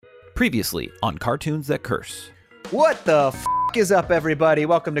Previously on Cartoons That Curse. What the is up, everybody?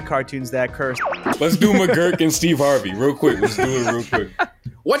 Welcome to Cartoons That Curse. Let's do McGurk and Steve Harvey real quick. Let's do it real quick.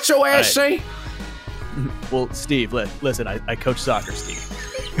 What your ass say? Well, Steve, listen, I coach soccer, Steve.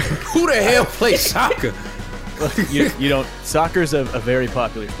 Who the hell plays soccer? You don't. Soccer's a very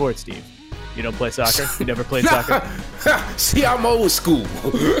popular sport, Steve. You don't play soccer? You never played soccer? See, I'm old school.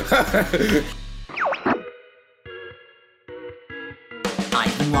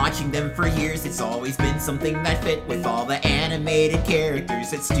 I've been watching them for years, it's always been something that fit with all the animated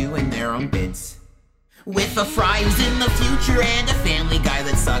characters that's doing their own bits. With a Fry who's in the future and a Family Guy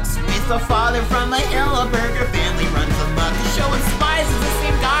that sucks. With a father from a Hillenburger family runs amok. The show inspires is the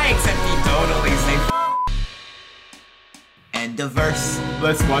same guy, except he totally says and diverse.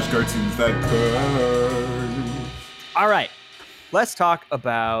 Let's watch Cartoons That Curse. All right, let's talk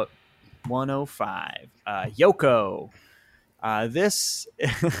about 105. Yoko. This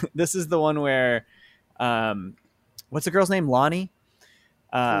is the one where, what's the girl's name? Lonnie?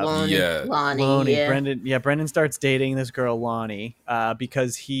 Lonnie. Yeah. Brendan starts dating this girl, Lonnie,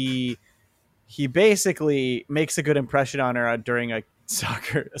 because he basically makes a good impression on her during a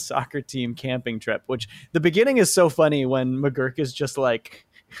soccer team camping trip, which the beginning is so funny when McGurk is just like,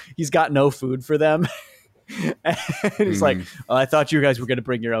 he's got no food for them. And he's like, oh, I thought you guys were going to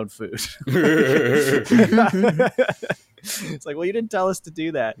bring your own food. It's like, well, you didn't tell us to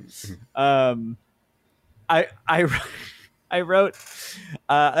do that. I wrote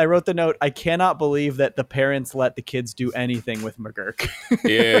the note, I cannot believe that the parents let the kids do anything with McGurk.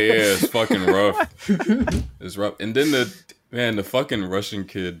 Yeah, it's fucking rough. It's rough. And then the fucking Russian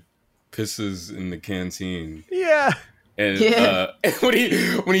kid pisses in the canteen. Yeah. And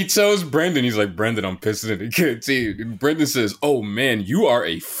when he tells Brendan, he's like, Brendan, I'm pissing in the canteen. And Brendan says, oh man, you are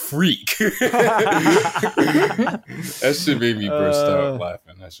a freak. That shit made me burst out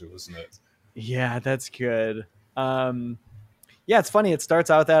laughing. That shit was nuts. Yeah, that's good. Yeah, it's funny. It starts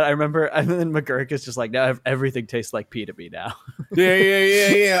out with that. I remember, and then McGurk is just like, now everything tastes like pee to me now.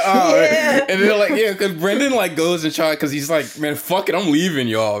 Yeah. Oh, yeah. And they're like, yeah, because Brendan like goes and try, because he's like, man, fuck it, I'm leaving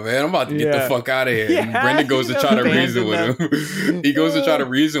y'all, man. I'm about to get the fuck out of here. Yeah, and Brendan goes to try to reason with him. He goes to try to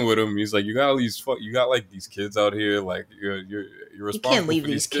reason with him. He's like, you got like these kids out here, like you're responsible. You can't leave for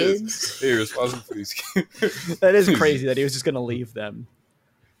these kids. Yeah, you're responsible for these kids. That is crazy that he was just gonna leave them.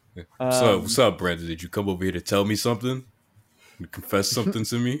 What's up, Brendan? Did you come over here to tell me something? Confess something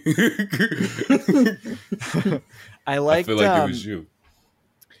to me. I feel like it was you.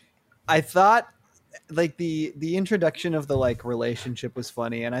 I thought like the introduction of the like relationship was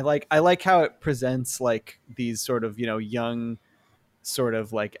funny, and I like how it presents like these sort of, you know, young sort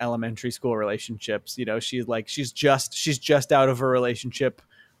of like elementary school relationships. You know, she's just out of a relationship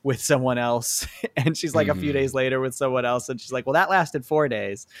with someone else, and she's like a few days later with someone else, and she's like, well, that lasted 4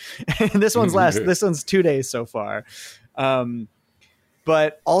 days, and this one's 2 days so far.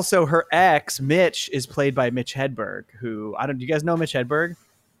 But also her ex Mitch is played by Mitch Hedberg, who do you guys know Mitch Hedberg?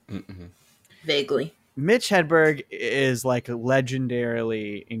 Mm-mm. Vaguely. Mitch Hedberg is like a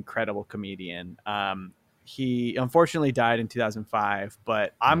legendarily incredible comedian. He unfortunately died in 2005,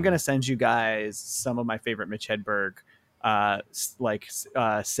 but I'm going to send you guys some of my favorite Mitch Hedberg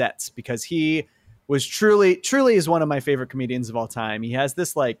sets, because he was truly is one of my favorite comedians of all time. He has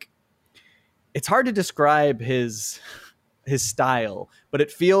this like, it's hard to describe his style, but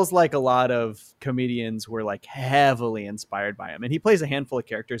it feels like a lot of comedians were like heavily inspired by him. And he plays a handful of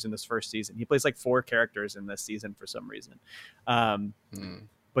characters in this first season. He plays like 4 characters in this season for some reason.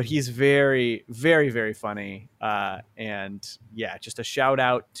 But he's very, very, very funny. And yeah, just a shout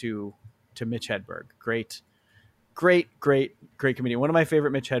out to Mitch Hedberg. Great comedian. One of my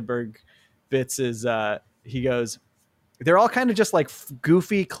favorite Mitch Hedberg bits is he goes, they're all kind of just like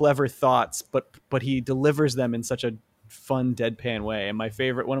goofy, clever thoughts, but he delivers them in such a fun, deadpan way. And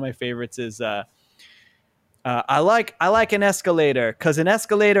one of my favorites is I like an escalator because an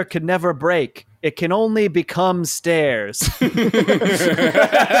escalator could never break. It can only become stairs.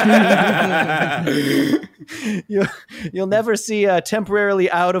 You'll never see a temporarily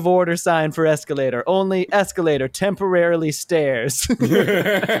out of order sign for escalator. Only escalator, temporarily stairs. Sorry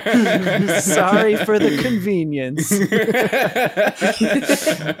for the convenience.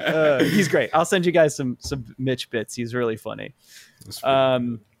 He's great. I'll send you guys some Mitch bits. He's really funny.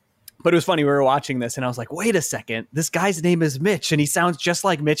 But it was funny. We were watching this and I was like, wait a second, this guy's name is Mitch and he sounds just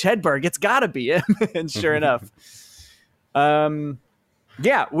like Mitch Hedberg. It's gotta be him. And sure enough.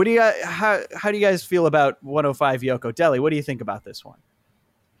 Yeah. What do you, how do you guys feel about 105 Yoko? Deli, what do you think about this one?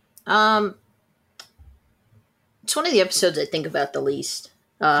 It's one of the episodes I think about the least.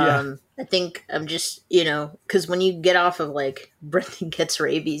 I think I'm just, because when you get off of like Brendan gets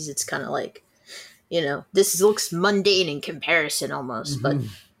rabies, it's kind of like, this looks mundane in comparison almost, but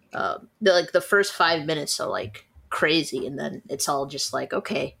the first 5 minutes are like crazy, and then it's all just like,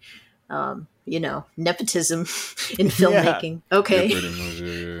 okay, nepotism in filmmaking. Okay. Yeah,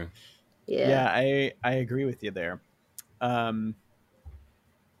 pretty much, yeah. I agree with you there.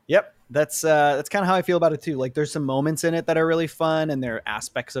 Yep. That's kind of how I feel about it too. Like there's some moments in it that are really fun, and there are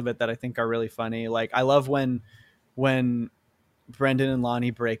aspects of it that I think are really funny. Like I love when Brendan and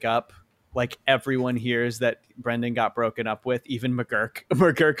Lonnie break up, like everyone hears that Brendan got broken up with, even McGurk.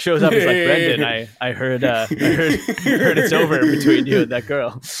 McGurk shows up. He's like, Brendan, I heard it's over between you and that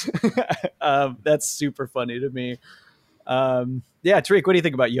girl. That's super funny to me. Yeah. Tariq, what do you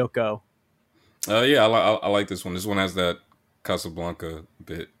think about Yoko? Yeah, I like this one. This one has that Casablanca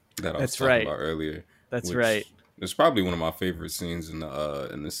bit that I was talking about earlier. That's right. It's probably one of my favorite scenes in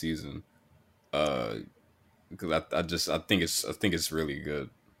the season. Because I think it's really good.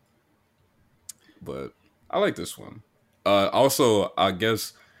 But I like this one. Also, I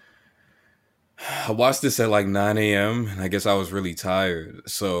guess I watched this at like 9 a.m. and I guess I was really tired.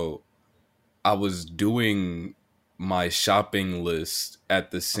 So I was doing my shopping list at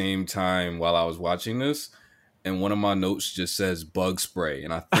the same time while I was watching this. And one of my notes just says bug spray.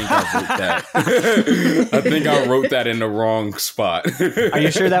 And I think I wrote that. I think I wrote that in the wrong spot. Are you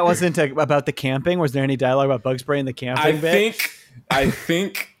sure that wasn't about the camping? Was there any dialogue about bug spray in the camping bit? I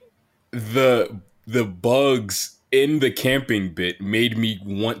think the bugs in the camping bit made me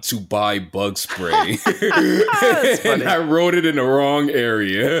want to buy bug spray. And I wrote it in the wrong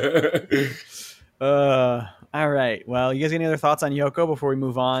area. All right. Well, you guys got any other thoughts on Yoko before we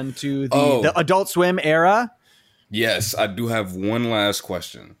move on to the Adult Swim era? Yes, I do have one last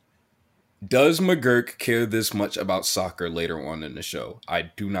question. Does McGurk care this much about soccer later on in the show? I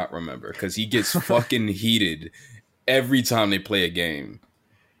do not remember, because he gets fucking heated every time they play a game.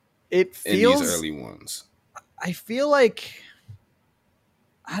 It feels in these early ones. I feel like,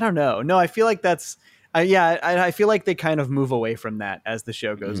 I don't know. No, I feel like that's I feel like they kind of move away from that as the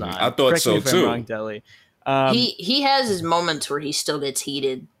show goes on. I thought Correct so me if I'm too. wrong, Deli. He has his moments where he still gets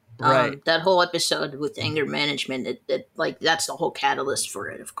heated. Right. That whole episode with anger management, that's the whole catalyst for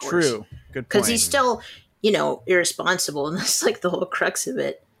it, of course. True. Good point. Because he's still, irresponsible, and that's like the whole crux of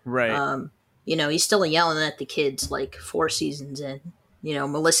it. Right. He's still yelling at the kids like 4 seasons in.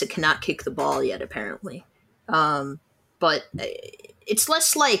 Melissa cannot kick the ball yet, apparently. But it's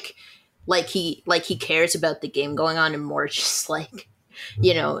less like he cares about the game going on, and more just like,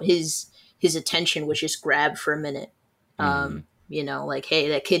 his attention was just grabbed for a minute. Like, hey,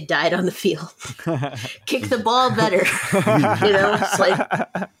 that kid died on the field. Kick the ball better. It's like.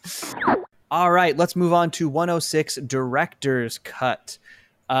 All right, let's move on to 106 Director's Cut.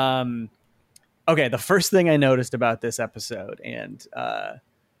 Okay, the first thing I noticed about this episode, and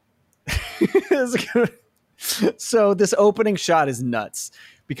so this opening shot is nuts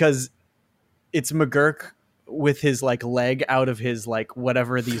because it's McGurk with his like leg out of his like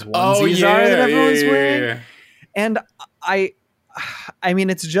whatever these onesies are that everyone's wearing. Yeah. And I mean,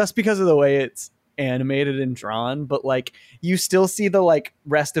 it's just because of the way it's animated and drawn, but like you still see the like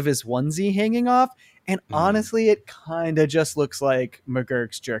rest of his onesie hanging off. And honestly, it kind of just looks like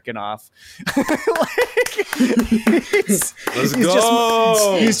McGurk's jerking off. Let's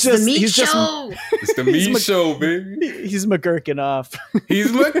go. It's the meat show. It's the meat show, baby. He's McGurking off.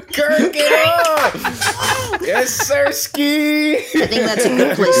 He's McGurking off. Yes, sir, Ski. I think that's a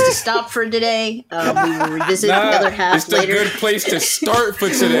good place to stop for today. We will revisit the other half later. It's a good place to start for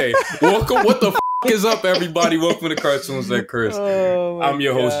today. Welcome. What the is up, everybody? Welcome to Cartoons That Curse. I'm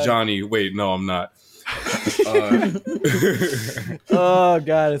your host, Johnny. Wait, no, I'm not. Oh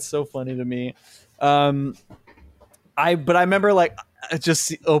god, it's so funny to me. I remember like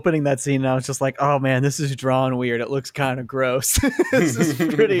just opening that scene and I was just like, oh man, this is drawn weird. It looks kind of gross. This is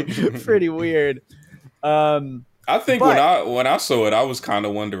pretty weird. I think when I saw it, I was kind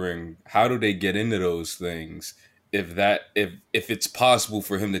of wondering, how do they get into those things? If it's possible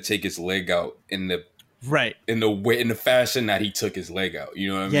for him to take his leg out in the fashion that he took his leg out, you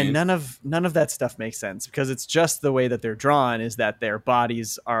know what I mean? Yeah, none of that stuff makes sense because it's just the way that they're drawn is that their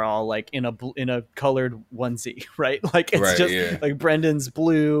bodies are all like in a colored onesie, right? Like it's like Brendan's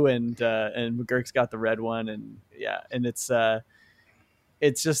blue and McGurk's got the red one, and it's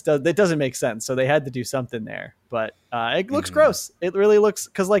just it doesn't make sense. So they had to do something there, but it looks gross. It really looks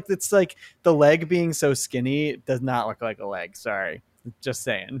because like it's like the leg being so skinny does not look like a leg. Sorry. Just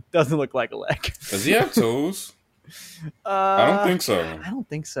saying, doesn't look like a leg. Does he have toes? I don't think so. I don't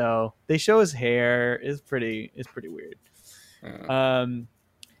think so. They show his hair is pretty weird.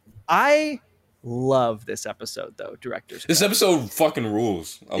 I love this episode though, director's This cut. episode fucking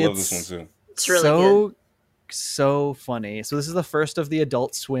rules. I love this one too. It's really good. So funny. So this is the first of the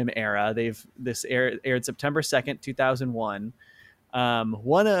Adult Swim era. This aired September 2nd, 2001.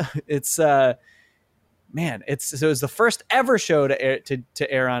 It's it was the first ever show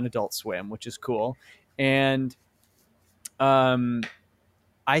to air on Adult Swim, which is cool. And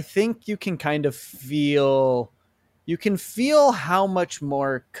I think you can kind of feel how much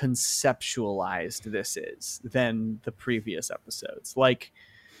more conceptualized this is than the previous episodes. Like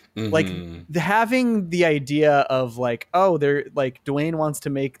having the idea of like, oh, they're like Duane wants to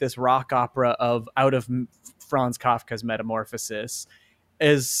make this rock opera out of Franz Kafka's Metamorphosis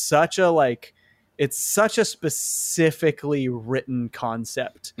is such a like, it's such a specifically written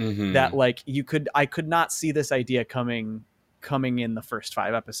concept that like I could not see this idea coming in the first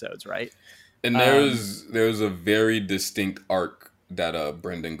 5 episodes, right? And there's a very distinct arc that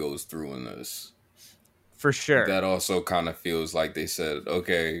Brendan goes through in this. For sure. That also kind of feels like they said,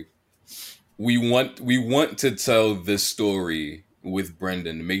 okay, we want to tell this story with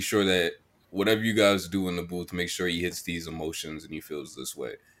Brendan to make sure that whatever you guys do in the booth, make sure he hits these emotions and he feels this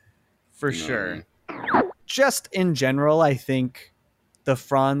way. For sure. Just in general, I think the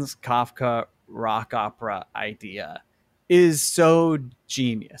Franz Kafka rock opera idea is so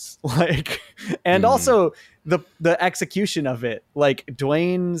genius. Like, and also the execution of it, like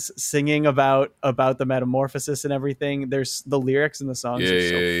Duane's singing about the metamorphosis and everything. There's the lyrics in the songs are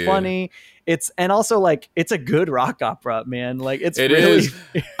so funny. It's a good rock opera, man. Like it really is.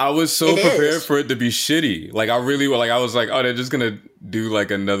 I was so prepared for it to be shitty. Like I was like, oh, they're just gonna do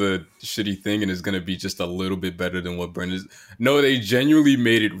like another shitty thing and it's gonna be just a little bit better than what Brendan's. No, they genuinely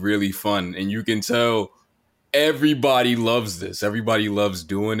made it really fun, and you can tell everybody loves this. Everybody loves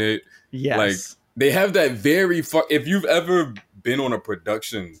doing it. Yes. Like they have that very if you've ever been on a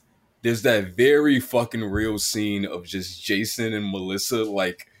production, there's that very fucking real scene of just Jason and Melissa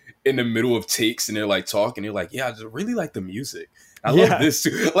like in the middle of takes and they're like talking. They're like, yeah, I just really like the music. I love this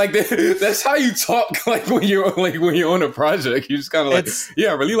too. Like that's how you talk. Like when you're on a project, you just kind of like, yeah,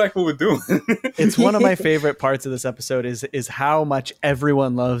 I really like what we're doing. It's one of my favorite parts of this episode is how much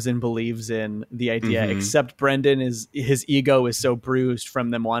everyone loves and believes in the idea, except Brendan his ego is so bruised from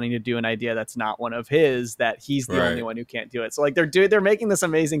them wanting to do an idea that's not one of his that he's the only one who can't do it. So like they're making this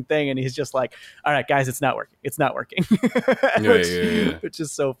amazing thing, and he's just like, all right, guys, it's not working. It's not working. Which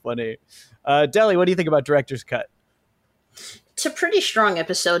is so funny. Deli, what do you think about director's cut? It's a pretty strong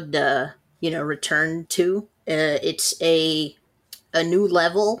episode to, return to. It's a new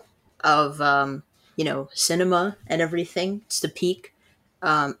level of, cinema and everything. It's the peak.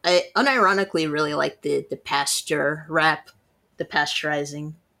 I unironically really like the pasture rap, the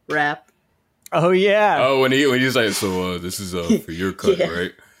pasteurizing rap. Oh, yeah. Oh, when he's like, so this is for your cut,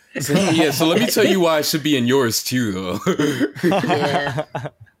 right? So let me tell you why it should be in yours too, though. Yeah.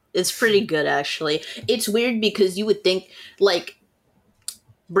 It's pretty good, actually. It's weird because you would think, like,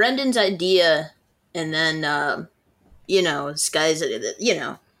 Brendan's idea and then, this guy's,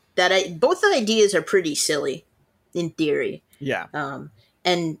 both the ideas are pretty silly in theory. Yeah.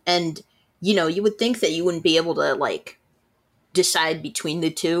 And you would think that you wouldn't be able to, like, decide between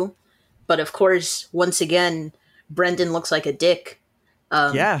the two. But, of course, once again, Brendan looks like a dick.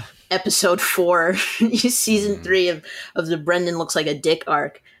 Episode 4, season 3 of the Brendan looks like a dick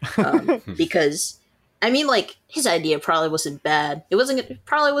arc. Because, I mean, like, his idea probably wasn't bad. It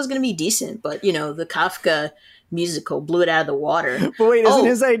probably was going to be decent, but, the Kafka musical blew it out of the water. But wait, isn't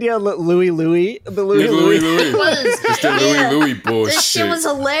his idea Louis? The Louis Louis? It was. It's the Louis bullshit. This shit was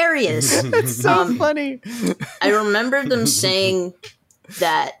hilarious. It's so funny. I remember them saying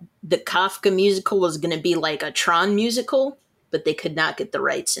that the Kafka musical was going to be like a Tron musical, but they could not get the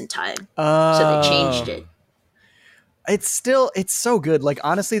rights in time. So they changed it. It's so good. Like,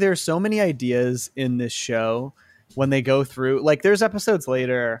 honestly, there are so many ideas in this show when they go through, like, there's episodes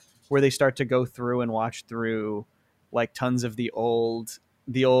later where they start to go through and watch through like tons of the old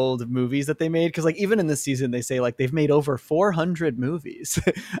movies that they made. Cause like, even in this season, they say like they've made over 400 movies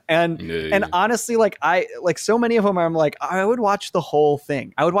and honestly, like so many of them I'm like, I would watch the whole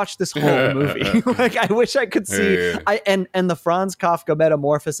thing. I would watch this whole movie. Like, I wish I could see, and the Franz Kafka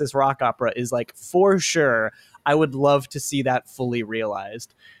Metamorphosis rock opera is like, for sure, I would love to see that fully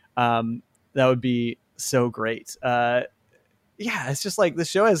realized. That would be so great. It's just like the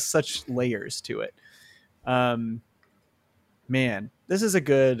show has such layers to it. Man, this is a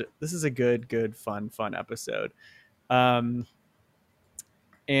good, fun episode. And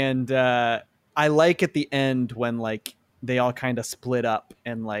I like at the end when like they all kind of split up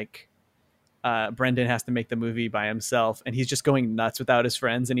and like Brendan has to make the movie by himself, and he's just going nuts without his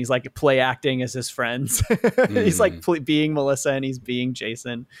friends, and he's like play acting as his friends. He's like being Melissa and he's being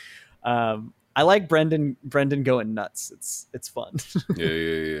Jason. I like Brendan going nuts. It's fun. Yeah.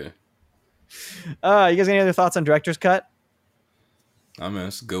 You guys got any other thoughts on director's cut? I mean,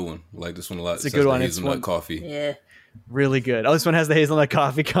 it's a good one. I like this one a lot. It's a good one. It's hazelnut coffee. Yeah. Really good. Oh, this one has the hazelnut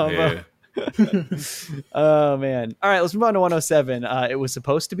coffee combo. Yeah. Oh man. All right, let's move on to 107. It was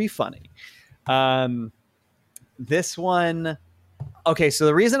supposed to be funny. This one. Okay, so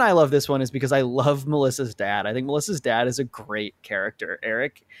the reason I love this one is because I love Melissa's dad. I think Melissa's dad is a great character.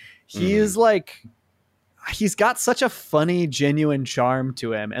 Eric. He is like, he's got such a funny, genuine charm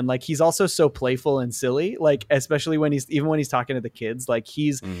to him. And like, he's also so playful and silly, like, especially when he's talking to the kids, like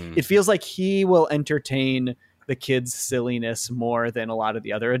it feels like he will entertain the kids' silliness more than a lot of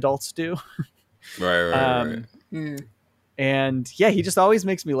the other adults do. Right. And yeah, he just always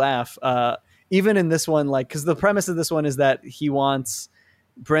makes me laugh. Even in this one, like, because the premise of this one is that he wants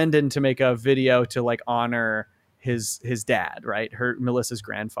Brendan to make a video to like honor his dad, right? Melissa's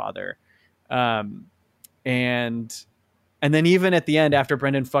grandfather. And then even at the end, after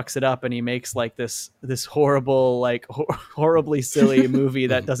Brendan fucks it up and he makes like this horrible, like horribly silly movie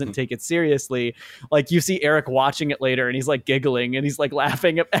that doesn't take it seriously, like you see Eric watching it later and he's like giggling and he's like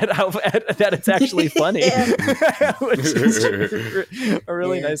laughing at that it's actually funny, which is a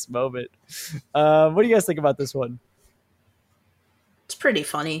really nice moment. What do you guys think about this one? It's pretty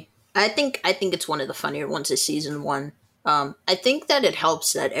funny. I think it's one of the funnier ones of season 1. I think that it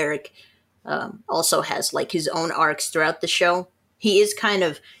helps that Eric also has like his own arcs throughout the show. He's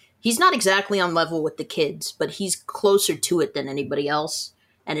not exactly on level with the kids, but he's closer to it than anybody else.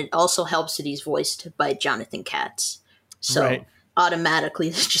 And it also helps that he's voiced by Jonathan Katz. So automatically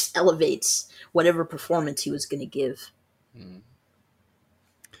this just elevates whatever performance he was going to give.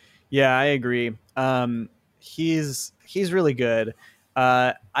 Yeah, I agree. He's really good.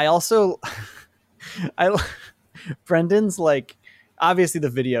 I also, Brendan's like, obviously the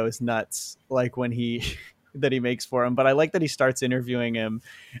video is nuts, like when that he makes for him, but I like that he starts interviewing him.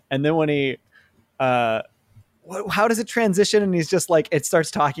 And then when he, how does it transition? And he's just like, it starts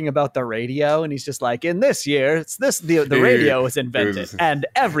talking about the radio. And he's just like, in this year, the radio was invented and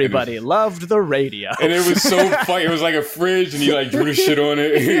everybody loved the radio. And it was so funny. It was like a fridge and he like drew the shit on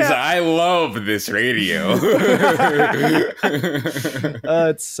it. He's like, I love this radio.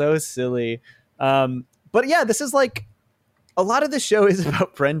 It's so silly. But yeah, this is like, a lot of the show is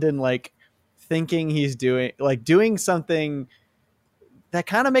about Brendan, like thinking he's doing something that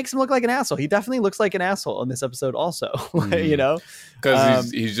kind of makes him look like an asshole. He definitely looks like an asshole in this episode also, you know?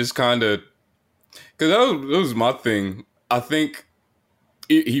 Because he's just kind of... Because that was my thing. I think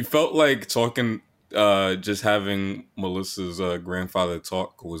he felt like talking, just having Melissa's grandfather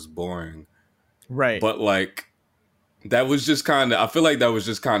talk was boring. Right. But like, that was just kind of... I feel like that was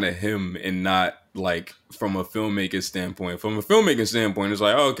just kind of him and not like from a filmmaker standpoint. From a filmmaking standpoint, it's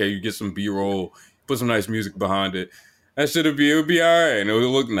like, oh, okay, you get some B-roll, put some nice music behind it. That it would be all right, and it would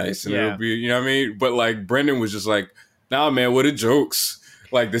look nice, and it would be, you know what I mean? But like Brendan was just like, nah, man, what are jokes?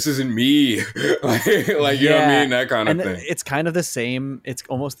 Like, this isn't me. like you know what I mean? That kind of thing. It's kind of the same. It's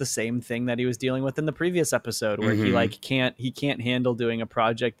almost the same thing that he was dealing with in the previous episode, where he like can't handle doing a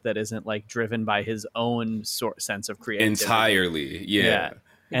project that isn't like driven by his own sense of creativity entirely. Yeah.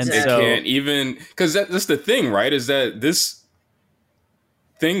 And it so can't even, because that's the thing, right? Is that this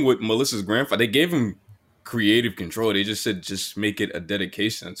thing with Melissa's grandfather, they gave him creative control. They just said, just make it a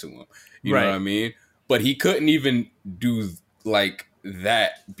dedication to him. You know what I mean? But he couldn't even do like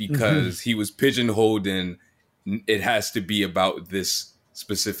that because he was pigeonholed in it has to be about this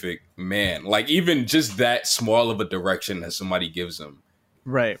specific man. Like even just that small of a direction that somebody gives him,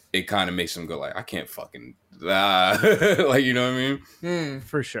 right? It kind of makes him go like, I can't fucking like, you know what I mean?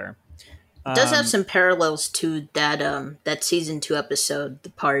 For sure. It does have some parallels to that season 2 episode,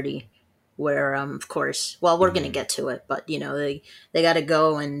 The Party, where of course, well, we're gonna get to it, but you know they got to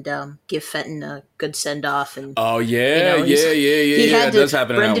go and give Fenton a good send off, and that does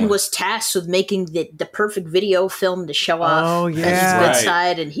happen. Brendan was tasked with making the perfect video film to show off his good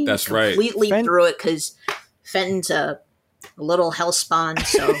side, and he completely threw it because Fenton's a little hellspawn.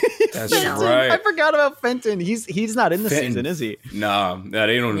 So that's right. I forgot about Fenton. He's not in the season, is he? Nah,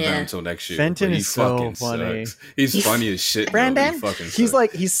 they don't invent him until next year. Fenton is so funny. Sucks. He's funny as shit. Brandon, he's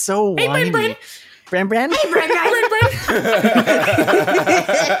like, he's so whiny. Hey, Brandon. Hey,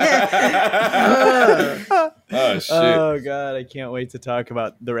 Oh shit! Oh god, I can't wait to talk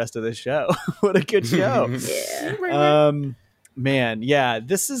about the rest of the show. What a good show! Yeah. Man, yeah,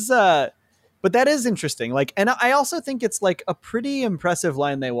 this is But that is interesting. Like, and I also think it's like a pretty impressive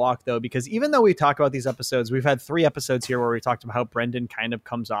line they walk, though, because even though we talk about these episodes, we've had 3 episodes here where we talked about how Brendan kind of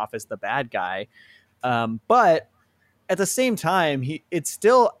comes off as the bad guy. But at the same time, it's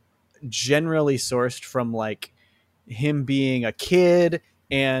still generally sourced from like him being a kid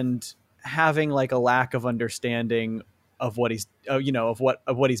and having like a lack of understanding of what he's, of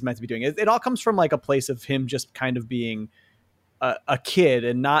what he's meant to be doing. It all comes from like a place of him just kind of being a kid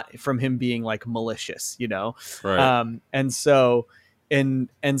and not from him being like malicious, Right. And so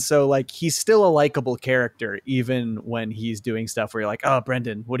like he's still a likable character even when he's doing stuff where you're like, oh,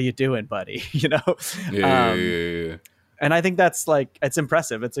 Brendan, what are you doing, buddy? Yeah. And I think that's like, it's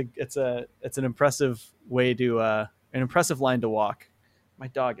impressive. It's an impressive way to an impressive line to walk. My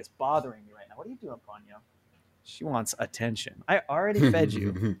dog is bothering me right now. What are you doing, Ponyo? She wants attention. I already fed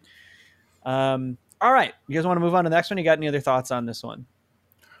you. All right. You guys want to move on to the next one? You got any other thoughts on this one?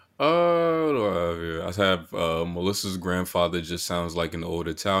 What do I have here? I have Melissa's grandfather just sounds like an old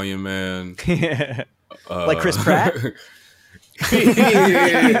Italian man. Like Chris Pratt?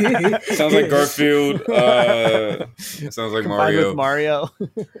 Sounds like Garfield. Sounds like Combined Mario.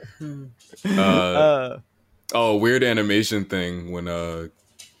 With Mario. Weird animation thing when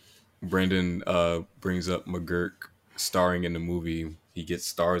Brendan brings up McGurk starring in the movie. He gets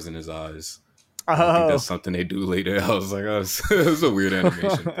stars in his eyes. I think that's something they do later. I was like, it was a weird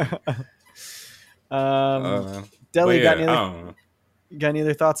animation thing. Deli, you got any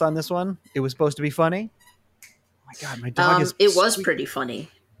other thoughts on this one? It was supposed to be funny. Oh my God, my dog is. It was pretty funny.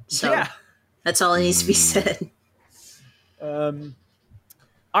 So yeah. That's all that needs to be said.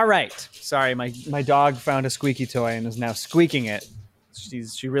 All right. Sorry, my dog found a squeaky toy and is now squeaking it.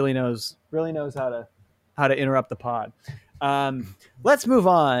 She really knows how to interrupt the pod. Let's move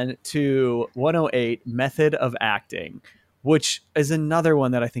on to 108, Method of Acting, which is another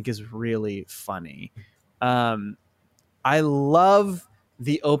one that I think is really funny. I love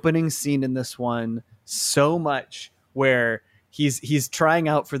the opening scene in this one so much, where he's trying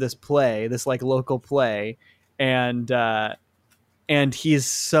out for this play, this like local play, and he's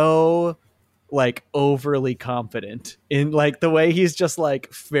so like overly confident in like the way he's just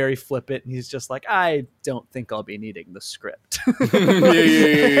like very flippant, and he's just like, I don't think I'll be needing the script.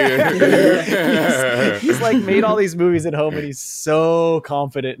 He's like made all these movies at home and he's so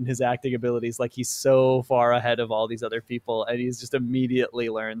confident in his acting abilities, like he's so far ahead of all these other people, and he's just immediately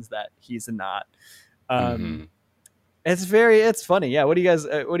learns that he's not. It's funny. Yeah, what do you guys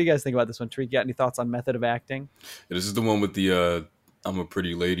think about this one? Tariq, got any thoughts on Method of Acting? This is the one with the I'm a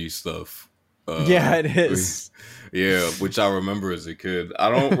pretty lady stuff. Yeah, it is. Yeah, which I remember as a kid. I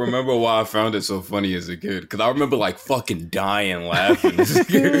don't remember why I found it so funny as a kid, because I remember like fucking dying laughing.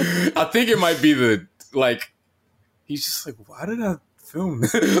 I think it might be he's just like, why did I film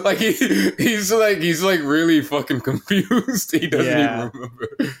that? Like he's like really fucking confused. He doesn't even remember.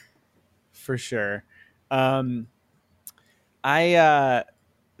 For sure.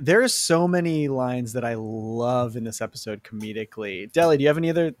 There's so many lines that I love in this episode comedically. Deli, do you have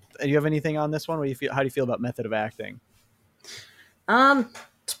anything on this one? How do you feel about Method of Acting?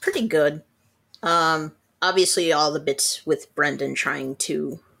 It's pretty good. Obviously all the bits with Brendan trying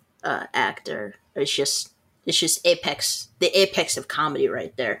to act it's just the apex of comedy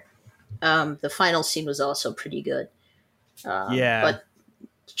right there. The final scene was also pretty good. But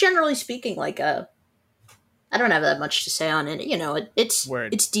generally speaking, like I don't have that much to say on it.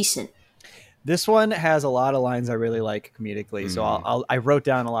 It's decent. This one has a lot of lines I really like comedically, so I wrote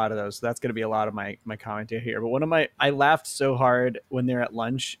down a lot of those. So that's going to be a lot of my commentary here. But I laughed so hard when they're at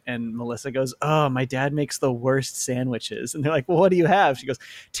lunch and Melissa goes, "Oh, my dad makes the worst sandwiches," and they're like, "Well, what do you have?" She goes,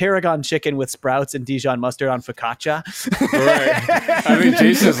 "Tarragon chicken with sprouts and Dijon mustard on focaccia." Right. I mean,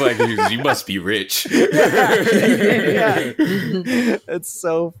 Jason's like, "You must be rich." Yeah. It's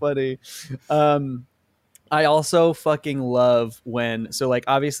so funny. I also fucking love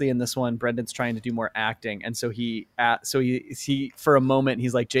obviously in this one, Brendan's trying to do more acting. And so he for a moment,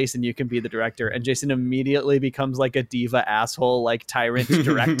 he's like, Jason, you can be the director. And Jason immediately becomes like a diva asshole, like tyrant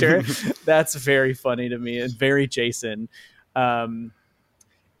director. That's very funny to me and very Jason. And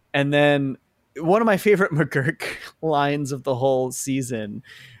then one of my favorite McGurk lines of the whole season.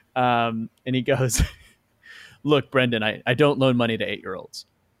 And he goes, "Look, Brendan, I don't loan money to 8-year-olds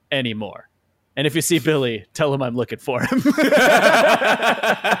anymore. And if you see Billy, tell him I'm looking for him."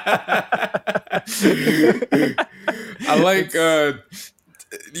 I like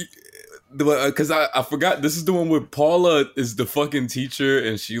because I forgot, this is the one where Paula is the fucking teacher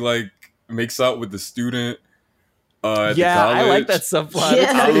and she like makes out with the student. At the college. I like that subplot.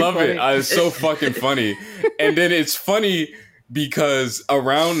 Yeah. I love it. It's so fucking funny. And then it's funny because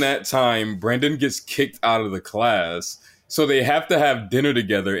around that time, Brendan gets kicked out of the class. So they have to have dinner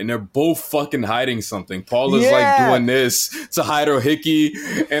together, and they're both fucking hiding something. Paula's like doing this to hide her hickey,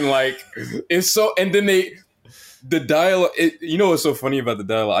 and like it's so. And then the dialogue. You know what's so funny about the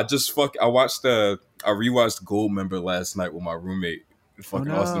dialogue? I rewatched Goldmember last night with my roommate,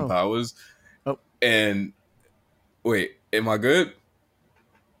 fucking Austin Powers. Oh, and wait, am I good?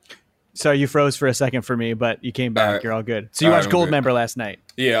 So you froze for a second for me, but you came back. You're all good. So you watched Goldmember last night?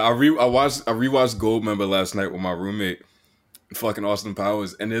 Yeah, I rewatched Goldmember last night with my roommate, fucking Austin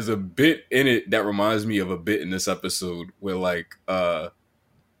Powers, and there's a bit in it that reminds me of a bit in this episode where like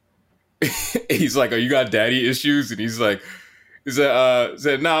he's like, "Oh, you got daddy issues?" And he's like,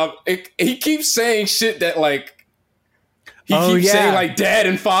 "Nah." He keeps saying shit that like. He keeps saying like dad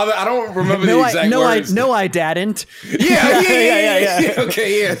and father. I don't remember the exact words. I dadn't. Yeah.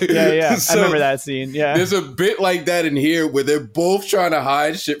 Okay, yeah. So, I remember that scene. Yeah. There's a bit like that in here where they're both trying to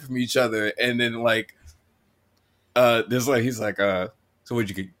hide shit from each other, and then like, there's like he's like, so what'd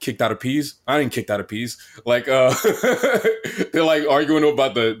you get kicked out of peas? I didn't kicked out of peas. Like, they're like arguing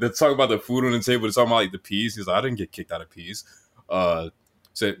about they're talking about the food on the table. They're talking about like the peas. He's like, I didn't get kicked out of peas.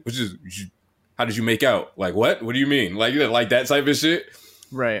 Said, how did you make out? Like, what? What do you mean? Like that type of shit.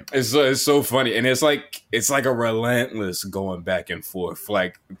 Right. It's so funny. And it's like a relentless going back and forth.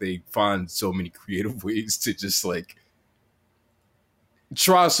 Like they find so many creative ways to just like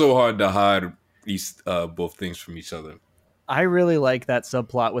try so hard to hide these both things from each other. I really like that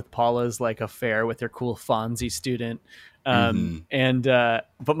subplot with Paula's like affair with her cool Fonzie student. And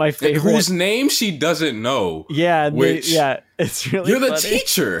but my favorite, whose name she doesn't know. Yeah, it's really. You're the funny.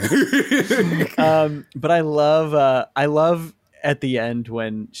 Teacher. But I love at the end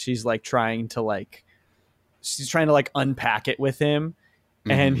when she's like trying to unpack it with him.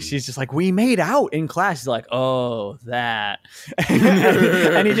 And she's just like, we made out in class. He's like, oh, that.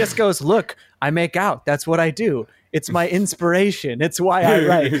 And he just goes, look, I make out. That's what I do. It's my inspiration. It's why I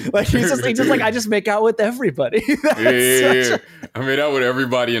write. Like he's just like, I just make out with everybody. Yeah. I made out with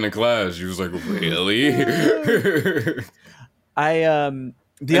everybody in the class. She was like, really?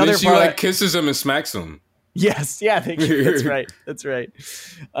 She like kisses him and smacks him. Yes. Yeah. That's right. That's right.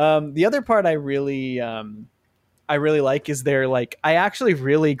 The other part I really like is their like, I actually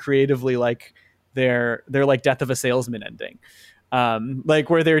really creatively like their like Death of a Salesman ending. Like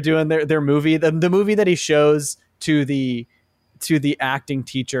where they're doing their movie, the movie that he shows to the acting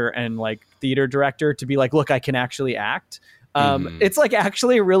teacher and like theater director to be like, look, I can actually act. It's like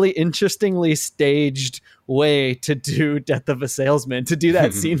actually a really interestingly staged way to do Death of a Salesman, to do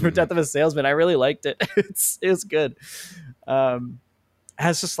that scene for Death of a Salesman. I really liked it. It was good.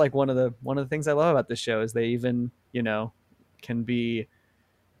 That's just like one of the things I love about this show is they even, can be,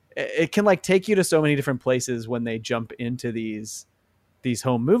 it can like take you to so many different places when they jump into these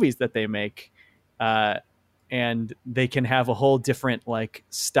home movies that they make. And they can have a whole different like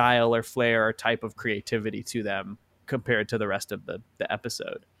style or flair or type of creativity to them compared to the rest of the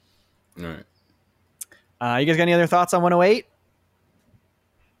episode. All right. You guys got any other thoughts on 108?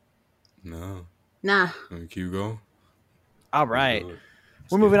 No. Nah. Keep going. All right.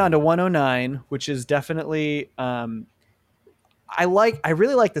 We're moving on to 109, which is definitely I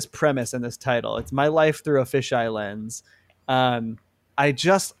really like this premise and this title. It's My Life Through a Fisheye Lens. I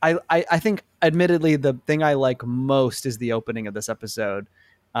think admittedly the thing I like most is the opening of this episode,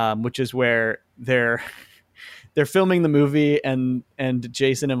 which is where they're filming the movie and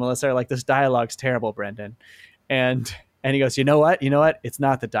Jason and Melissa are like, this dialogue's terrible, Brendan. And he goes, you know what? It's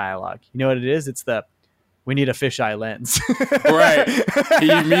not the dialogue. You know what it is? It's we need a fisheye lens. Right.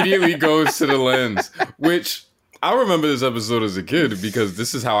 He immediately goes to the lens, which I remember this episode as a kid because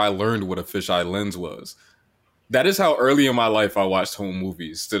this is how I learned what a fisheye lens was. That is how early in my life I watched home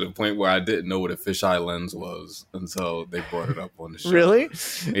movies, to the point where I didn't know what a fisheye lens was until they brought it up on the show. Really?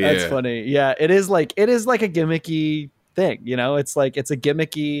 Yeah. That's funny. Yeah, it is like a gimmicky thing, it's like it's a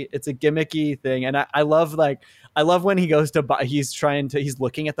gimmicky thing. And I love when he goes to buy, he's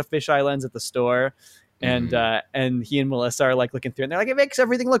looking at the fisheye lens at the store. And he and Melissa are like looking through and they're like, it makes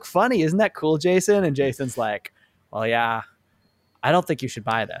everything look funny. Isn't that cool, Jason? And Jason's like, well, yeah, I don't think you should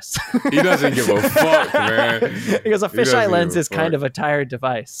buy this. He doesn't give a fuck, man. Because a fisheye lens is kind of a tired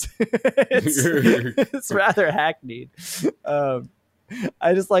device. It's rather hackneyed.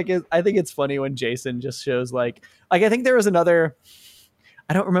 I just like it. I think it's funny when Jason just shows like I think there was another,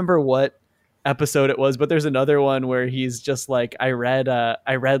 I don't remember what episode it was, but there's another one where he's just like, I read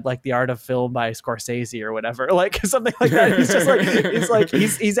like The Art of Film by Scorsese or whatever, like something like that. He's just like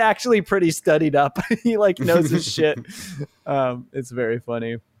he's actually pretty studied up. He like knows his shit. It's very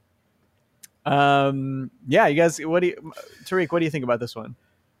funny. Yeah, you guys, Tariq, what do you think about this one?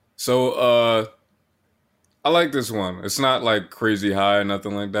 So I like this one. It's not like crazy high,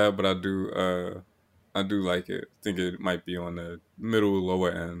 nothing like that, but I do like it. I think it might be on the middle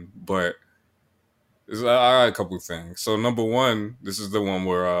lower end, but I got a couple of things. So number one, this is the one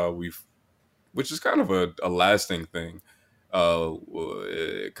where which is kind of a lasting thing.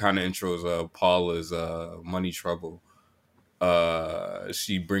 It kind of intros Paula's money trouble.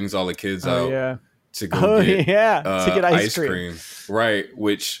 She brings all the kids out to go get to get ice cream. Right,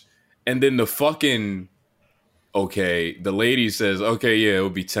 and then the lady says, okay, yeah, it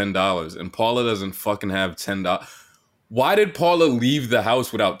would be $10, and Paula doesn't fucking have $10. Why did Paula leave the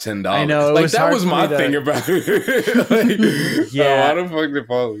house without $10? I know, that was my thing about it. Yeah, why the fuck did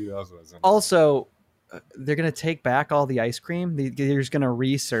Paula leave the house without $10? Also, they're gonna take back all the ice cream. They're just gonna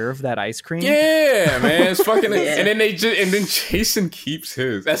reserve that ice cream. Yeah, man, it's fucking. And then Jason keeps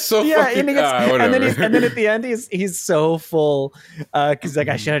his. That's so fucking. And then at the end, he's so full because like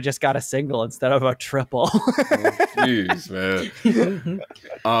I should have just got a single instead of a triple. Jeez, man.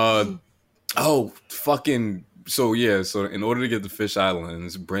 Fucking. So in order to get the Fish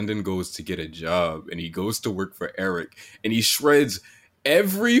Islands, Brendan goes to get a job, and he goes to work for Eric, and he shreds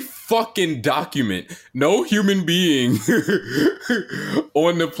every fucking document. No human being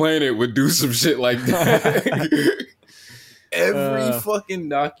on the planet would do some shit like that. Every fucking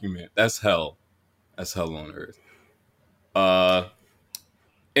document. That's hell. That's hell on earth.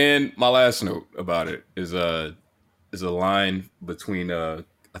 And my last note about it is a line between I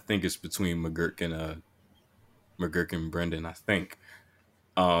think it's between McGurk and Brendan, I think.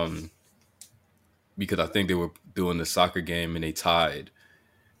 Because I think they were doing the soccer game and they tied.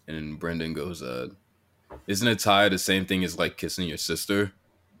 And Brendan goes, isn't a tie the same thing as like kissing your sister?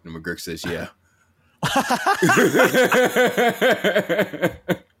 And McGurk says, yeah.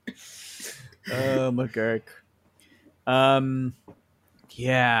 McGurk.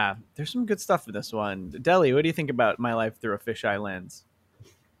 Yeah, there's some good stuff in this one. Deli, what do you think about My Life Through a Fisheye Lens?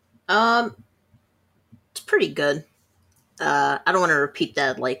 It's pretty good. I don't want to repeat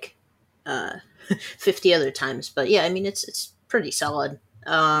that like 50 other times, but yeah, I mean it's pretty solid.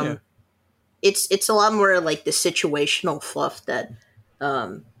 It's a lot more like the situational fluff that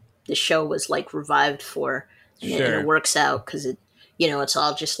the show was like revived for, and it works out because it's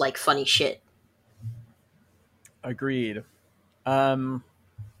all just like funny shit. Agreed.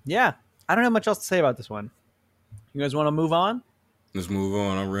 Yeah, I don't have much else to say about this one. You guys want to move on? Let's move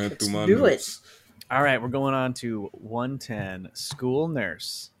on. I ran through my notes. All right, we're going on to 110, School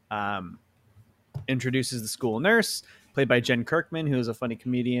Nurse. Introduces the school nurse, played by Jen Kirkman, who is a funny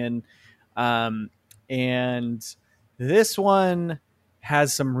comedian. And this one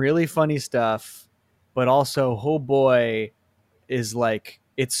has some really funny stuff, but also, oh boy, is like,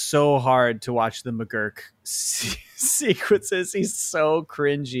 it's so hard to watch the McGurk sequences. He's so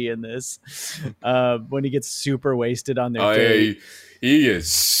cringy in this. When he gets super wasted on their date. Yeah, he gets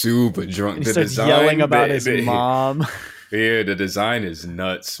super drunk. He starts yelling about his mom. Yeah, the design is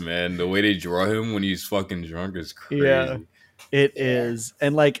nuts, man. The way they draw him when he's fucking drunk is crazy. Yeah, it is.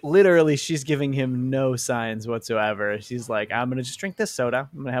 And like literally she's giving him no signs whatsoever. She's like, I'm going to just drink this soda.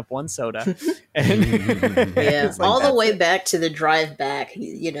 I'm going to have one soda. And yeah, like, all the way back to the drive back,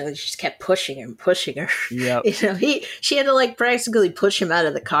 she just kept pushing her. Yeah. She had to like practically push him out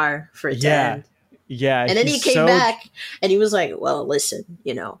of the car for it to end. Yeah. And then he came back and he was like, well, listen,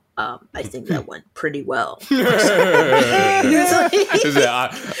 I think that went pretty well. I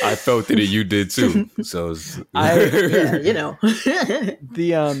felt it and you did too. So the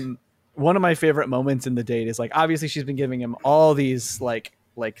one of my favorite moments in the date is like, obviously she's been giving him all these like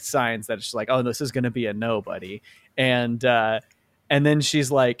signs that it's like, oh, this is going to be a nobody. And then she's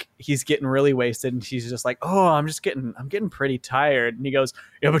like, he's getting really wasted, and she's just like, "Oh, I'm getting pretty tired." And he goes,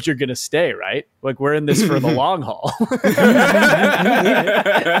 "Yeah, but you're gonna stay, right? Like we're in this for the long haul."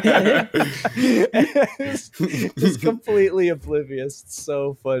 It's completely oblivious. It's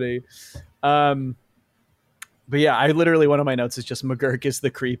so funny. But yeah, I literally, one of my notes is just McGurk is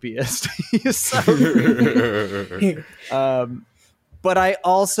the creepiest. He's so creepy. But I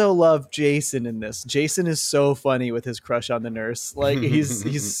also love Jason in this. Jason is so funny with his crush on the nurse. Like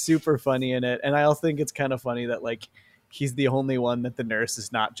he's super funny in it. And I also think it's kind of funny that like he's the only one that the nurse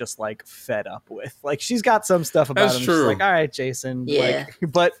is not just like fed up with. Like she's got some stuff about That's him. True. She's like, all right, Jason. Yeah.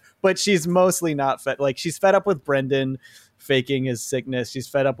 Like, but she's mostly not fed. Like she's fed up with Brendan faking his sickness. She's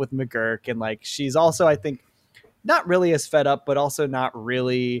fed up with McGurk. And like she's also, I think, not really as fed up, but also not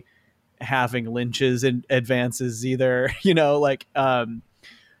really having Lynch's advances either, but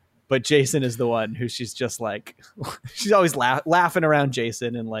but Jason is the one who she's just like, she's always laughing around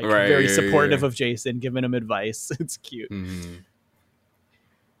Jason and like very supportive of Jason, giving him advice. It's cute.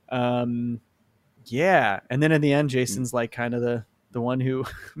 Yeah, and then in the end, Jason's like kind of the one who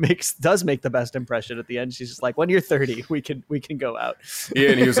does make the best impression at the end. She's just like, when you're 30, we can go out.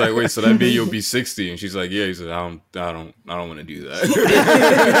 Yeah, and he was like, wait, so that means you'll be 60? And she's like, yeah. He said, I don't want to do that.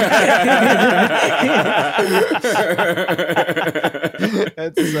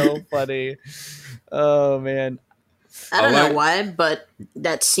 That's so funny. Oh man, I don't know why, but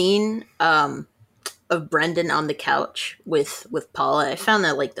that scene of Brendan on the couch with Paula, I found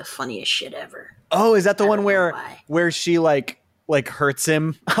that like the funniest shit ever. Oh, is that the one where she like hurts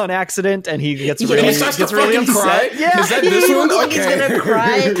him on accident and he gets really upset? Cry? Yeah, is that this one? Like he's gonna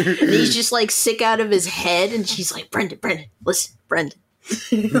cry, and he's just like sick out of his head, and she's like, Brendan, listen, Brendan.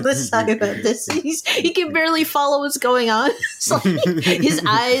 Let's talk about this. He can barely follow what's going on. So his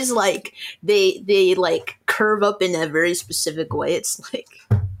eyes like they like curve up in a very specific way. It's like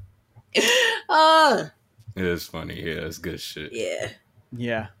it's funny. Yeah, it's good shit.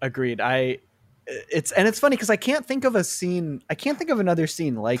 Yeah, agreed. It's funny because I can't think of another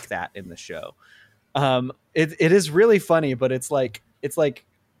scene like that in the show. It is really funny, but it's like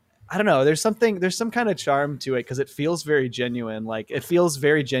I don't know. There's some kind of charm to it because it feels very genuine. Like it feels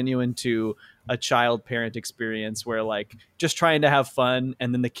very genuine to a child parent experience where like just trying to have fun,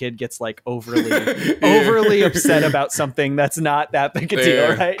 and then the kid gets like overly upset about something that's not that big a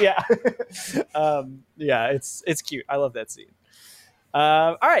deal, right? Yeah. Yeah, it's cute. I love that scene.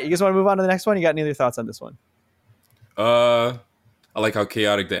 All right, you guys want to move on to the next one? You got any other thoughts on this one? I like how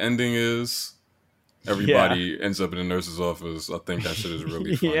chaotic the ending is. Everybody ends up in the nurse's office. I think that shit is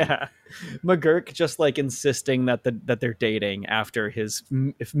really funny. Yeah, McGurk just like insisting that they're dating after his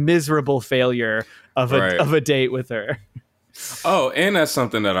miserable failure of a date with her. Oh, and that's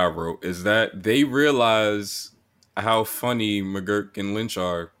something that I wrote, is that they realize how funny McGurk and Lynch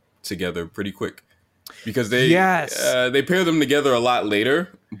are together pretty quick. Because they pair them together a lot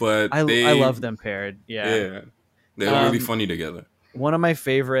later, but I love them paired. Yeah, they're really funny together. One of my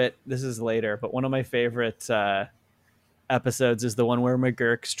favorite, this is later, but one of my favorite episodes is the one where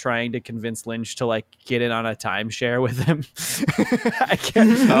McGurk's trying to convince Lynch to like get in on a timeshare with him. I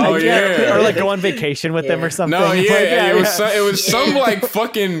can't, or like go on vacation with them or something. No, it was some like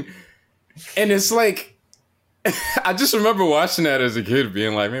fucking, and it's like, I just remember watching that as a kid,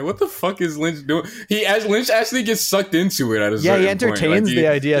 being like, "Man, what the fuck is Lynch doing?" Lynch actually gets sucked into it at a certain point. He entertains the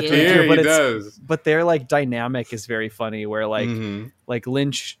idea through, but he does. But their like dynamic is very funny. Where like like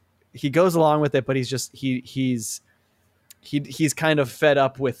Lynch, he goes along with it, but he's just he's kind of fed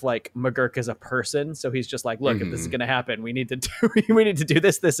up with like McGurk as a person. So he's just like, "Look, if this is gonna happen, we need to do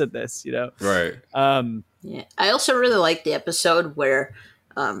this, and this." You know, right? Yeah, I also really like the episode where.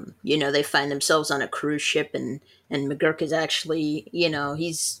 They find themselves on a cruise ship and McGurk is actually,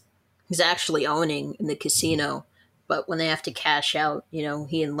 he's actually owning in the casino, but when they have to cash out, he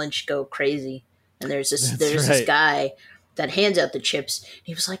and Lynch go crazy. And there's this guy that hands out the chips. And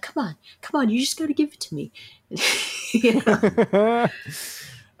he was like, come on, you just got to give it to me.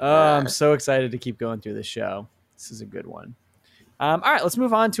 I'm so excited to keep going through the show. This is a good one. All right, let's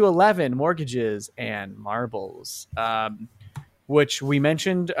move on to 11, Mortgages and Marbles. Which we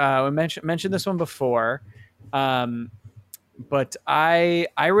mentioned this one before, but I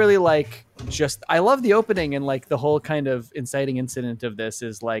really like I love the opening, and like the whole kind of inciting incident of this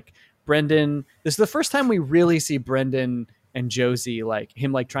is like Brendan. This is the first time we really see Brendan and Josie, like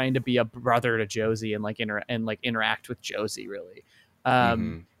him like trying to be a brother to Josie and like interact with Josie really.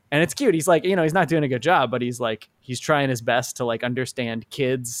 And it's cute. He's like, he's not doing a good job, but he's trying his best to like understand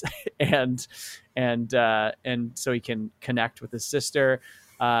kids and so he can connect with his sister.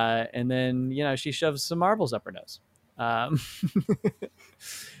 And then, she shoves some marbles up her nose.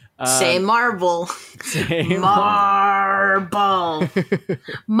 Say marble. Marble.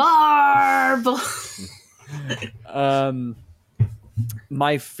 Marble.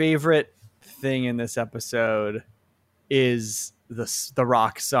 My favorite thing in this episode is the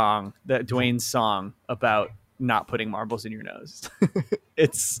rock song, that Dwayne's song about not putting marbles in your nose.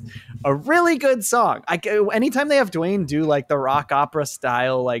 It's a really good song. Anytime they have Dwayne do like the rock opera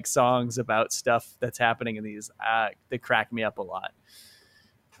style like songs about stuff that's happening in these, they crack me up a lot.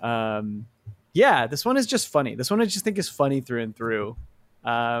 This one is just funny. This one I just think is funny through and through.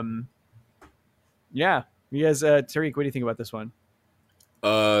 You guys, Tariq, what do you think about this one?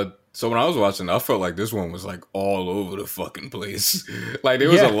 So when I was watching, I felt like this one was like all over the fucking place. Like there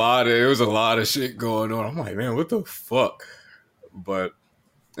was a lot of shit going on. I'm like, man, what the fuck? But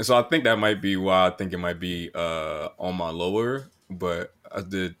and so I think that might be why I think it might be on my lower. But I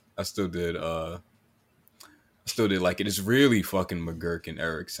did I still did. Like it. It's really fucking McGurk and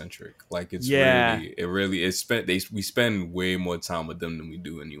Eric centric. Like it's we spend way more time with them than we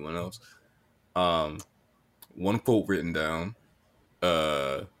do anyone else. One quote written down,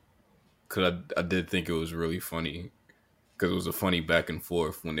 because I did think it was really funny, because it was a funny back and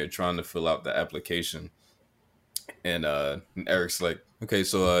forth when they're trying to fill out the application, and Eric's like, okay,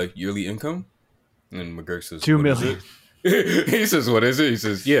 so yearly income, and McGurk says $2 million. He says, what is it? He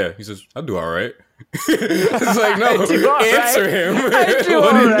says, yeah. He says, I do all right. It's like, no, answer him. I do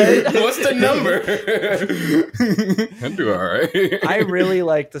all right. What's the number? I do all right. I really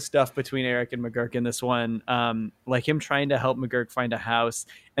like the stuff between Eric and McGurk in this one. Like him trying to help McGurk find a house,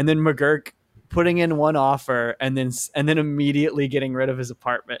 and then McGurk putting in one offer and then immediately getting rid of his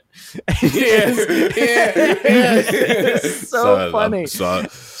apartment. It's so funny. So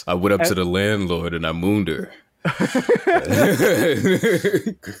I went up to the landlord and I mooned her.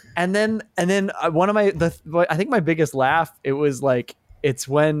 and then one of I think my biggest laugh, it's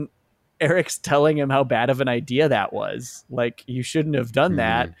when Eric's telling him how bad of an idea that was. Like, you shouldn't have done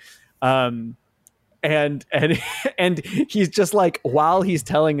that. And he's just like, while he's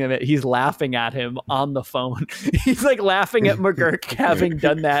telling him it, he's laughing at him on the phone. He's like laughing at McGurk having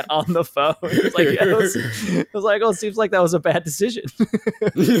done that on the phone. It's like, it was like, oh, it seems like that was a bad decision.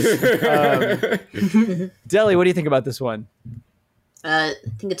 Deli, what do you think about this one? I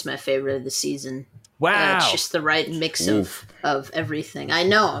think it's my favorite of the season. Wow. It's just the right mix of everything. I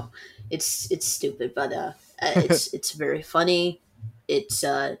know it's stupid, but it's very funny. It's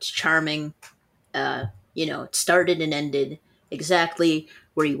charming. It started and ended exactly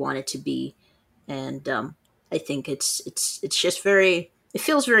where you want it to be, and I think it's just it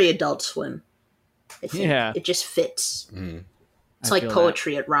feels very Adult Swim. I think it just fits. It's like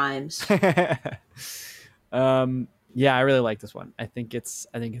poetry. It rhymes. Yeah, I really like this one. I think it's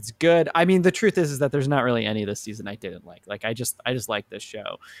good. I mean, the truth is that there's not really any this season I didn't like. Like, I just like this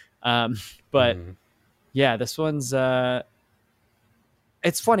show. But yeah, this one's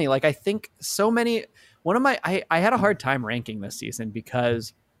it's funny. Like, I think so many, I had a hard time ranking this season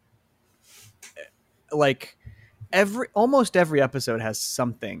because like almost every episode has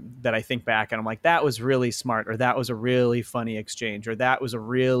something that I think back and I'm like, that was really smart, or that was a really funny exchange, or that was a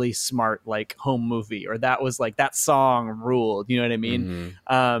really smart, like, home movie, or that was like, that song ruled, you know what I mean?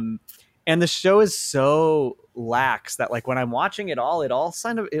 And the show is so lax that, like, when I'm watching it all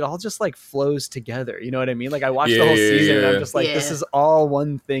just like flows together. You know what I mean? Like, I watched the whole season and I'm just like, this is all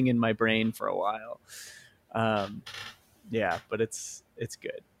one thing in my brain for a while. But it's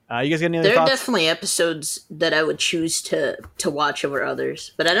good. You guys got any other thoughts? There are definitely episodes that I would choose to watch over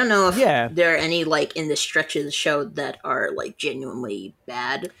others, but I don't know if there are any, like, in the stretch of the show that are, like, genuinely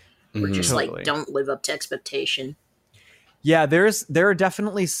bad or just like don't live up to expectation. Yeah, there are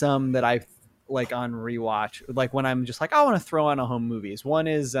definitely some that I like on rewatch, like when I'm just like, I want to throw on a home movies. One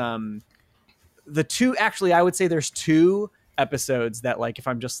is the two, actually I would say there's two episodes that, like, if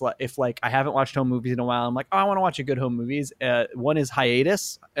I'm just like, if like I haven't watched home movies in a while, I'm like, oh, I want to watch a good home movies. One is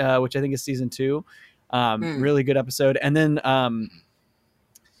Hiatus, which I think is season 2. Really good episode. And then I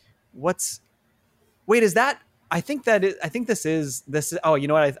think this is oh, you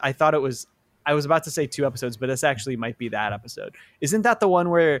know what, I thought it was, I was about to say 2 episodes, but this actually might be that episode. Isn't that the one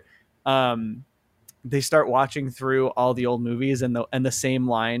where they start watching through all the old movies and the same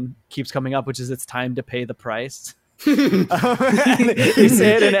line keeps coming up, which is, it's time to pay the price? They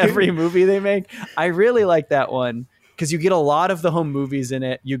say it in every movie they make. I really like that one because you get a lot of the home movies in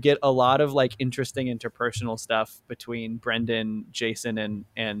it. You get a lot of, like, interesting interpersonal stuff between Brendan, Jason,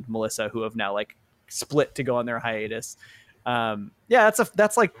 and Melissa, who have now, like, split to go on their hiatus. That's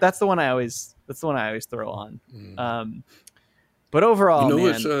the one I always throw on. But overall,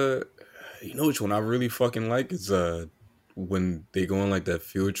 you know which one I really fucking like is when they go on, like, that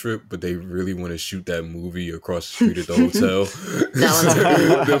field trip, but they really want to shoot that movie across the street at the hotel.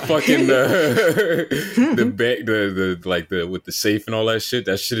 The fucking the bank, the with the safe and all that shit.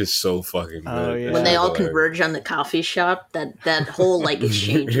 That shit is so fucking good. Yeah. When they all converge on the coffee shop, that whole, like,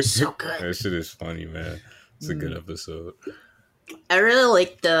 exchange is so good. That shit is funny, man. It's a good episode. I really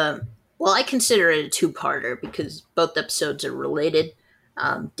like I consider it a 2-parter because both episodes are related.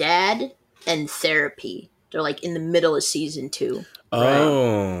 Dad and Therapy. They're, like, in the middle of season 2.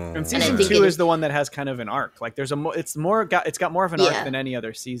 Oh, and season 2 is the one that has kind of an arc. Like, there's it's got more of an arc than any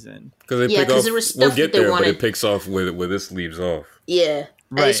other season. Because there was stuff we'll get there, but it picks off where this leaves off. Yeah,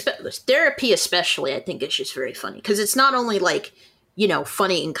 right. Therapy especially, I think it's just very funny because it's not only, like, you know,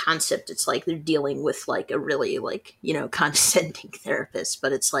 funny in concept. It's like they're dealing with, like, a really, like, you know, condescending therapist,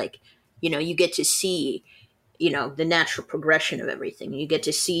 but it's like, you know, you get to see, the natural progression of everything. You get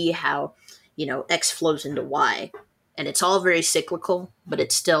to see how, X flows into Y. And it's all very cyclical, but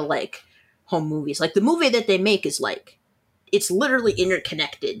it's still like home movies. Like the movie that they make is like, it's literally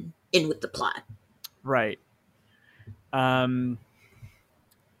interconnected in with the plot. Right. Yeah,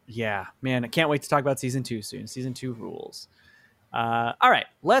 man, I can't wait to talk about season 2 soon. Season 2 rules. All right,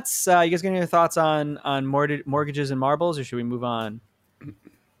 let's. You guys got any thoughts on Mortgages and Marbles, or should we move on?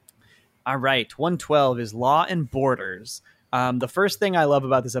 All right, 112 is Law and Borders. The first thing I love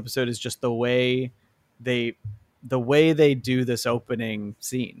about this episode is just the way they do this opening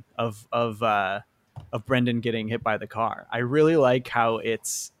scene of Brendan getting hit by the car. I really like how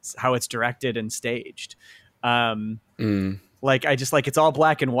it's directed and staged. Like I just like, it's all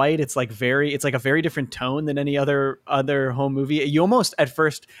black and white. It's like a very different tone than any other home movie. You almost at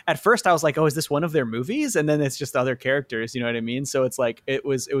first I was like, oh, is this one of their movies? And then it's just other characters, you know what I mean? So it's like, it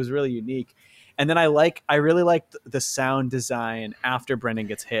was really unique. And then I really liked the sound design after Brendan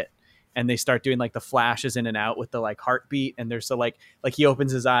gets hit, and they start doing like the flashes in and out with the like heartbeat. And there's like he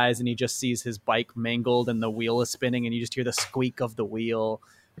opens his eyes and he just sees his bike mangled and the wheel is spinning and you just hear the squeak of the wheel.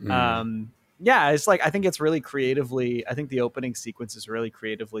 Yeah, it's like, I think it's really creatively, I think the opening sequence is really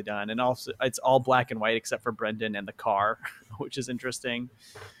creatively done. And also it's all black and white except for Brendan and the car, which is interesting.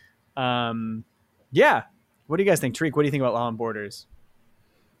 Yeah. What do you guys think? Tariq, what do you think about Law and Borders?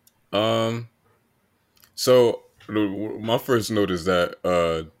 So my first note is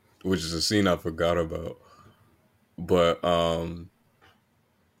that, which is a scene I forgot about, but,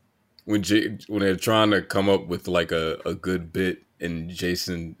 when they're trying to come up with like a good bit, and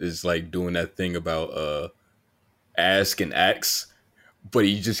Jason is like doing that thing about ask and X, but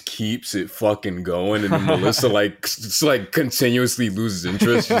he just keeps it fucking going, and then Melissa just continuously loses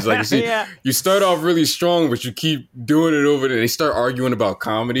interest. She's like, see, you start off really strong, but you keep doing it over, and they start arguing about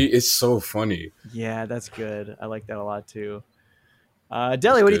comedy. It's so funny. Yeah, that's good. I like that a lot too.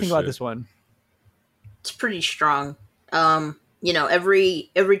 Deli, what do you think about this one? It's pretty strong. Every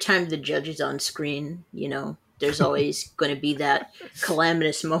time the judge is on screen, there's always going to be that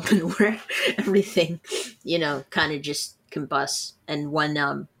calamitous moment where everything, kind of just combusts. And when,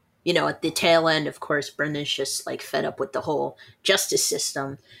 at the tail end, of course, Brendan's just like fed up with the whole justice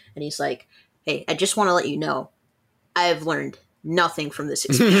system. And he's like, hey, I just want to let you know, I have learned nothing from this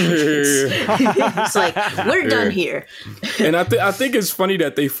experience. It's like, we're done here. And I think it's funny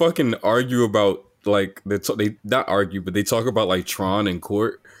that they fucking argue about, like, they not argue, but they talk about like Tron in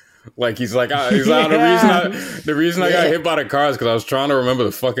court. Like the reason I got hit by the car is because I was trying to remember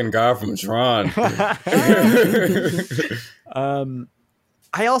the fucking guy from Tron.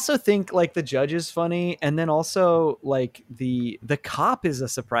 I also think like the judge is funny, and then also like the cop is a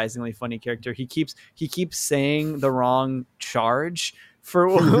surprisingly funny character. He keeps saying the wrong charge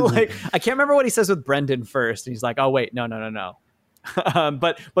for like, I can't remember what he says with Brendan first, and he's like, oh wait, no.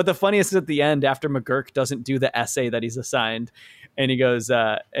 But the funniest is at the end after McGurk doesn't do the essay that he's assigned, and he goes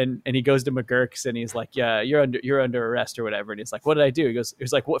and he goes to McGurk's and he's like, yeah, you're under arrest or whatever, and he's like, what did I do?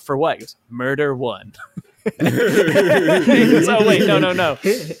 He's like, what for what? He goes, murder one. He goes, oh wait, no,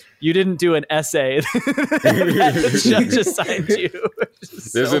 you didn't do an essay that the judge assigned you.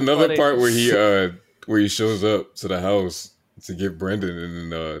 There's so another funny part where he shows up to the house to get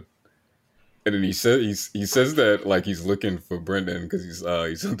Brendan, and then he says that like he's looking for Brendan because he's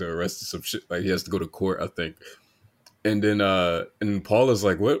under arrest or some shit. Like he has to go to court, I think. And then and Paula's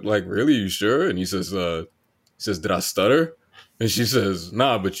like, what? Like, really? You sure? And he says, did I stutter? And she says,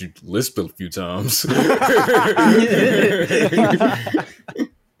 nah, but you lisped a few times.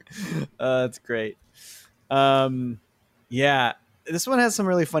 That's great. Yeah, this one has some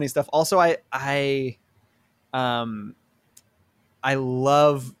really funny stuff. Also, I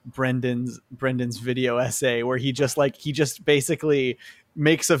love Brendan's video essay where he just basically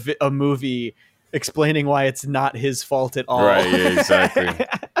makes a movie explaining why it's not his fault at all. Right, yeah, exactly.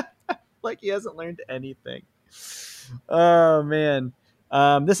 Like he hasn't learned anything. Oh man.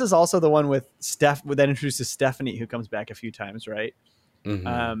 This is also the one with that introduces Stephanie, who comes back a few times, right?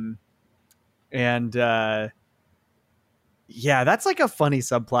 Mm-hmm. Yeah, that's like a funny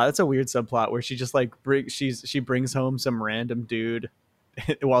subplot. That's a weird subplot where she just like she brings home some random dude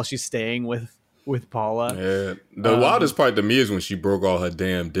while she's staying with Paula. Yeah. The wildest part to me is when she broke all her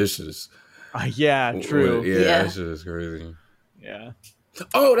damn dishes. Yeah, true. Yeah, that shit is crazy. Yeah.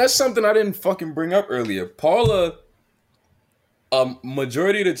 Oh, that's something I didn't fucking bring up earlier. Paula,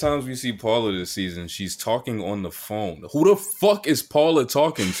 majority of the times we see Paula this season, she's talking on the phone. Who the fuck is Paula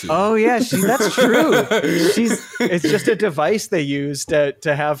talking to? Oh yeah, that's true. It's just a device they use to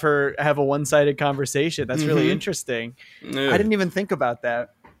have her have a one-sided conversation. That's really interesting. Yeah. I didn't even think about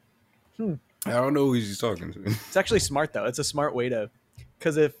that. I don't know who he's talking to. It's actually smart though. It's a smart way to,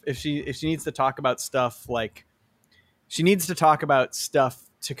 because if she needs to talk about stuff, like she needs to talk about stuff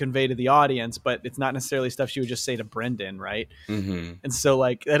to convey to the audience, but it's not necessarily stuff she would just say to Brendan, right? Mm-hmm. And so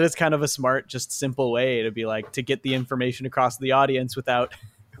like that is kind of a smart, just simple way to be like, to get the information across to the audience without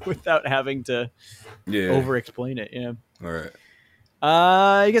having to over explain it. Yeah. All right.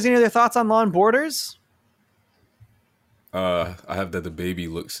 You guys any other thoughts on Law and Borders? I have that the baby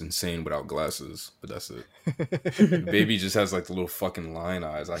looks insane without glasses, but that's it. The baby just has like the little fucking lion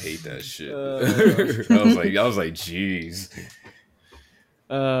eyes. I hate that shit. I was like, jeez.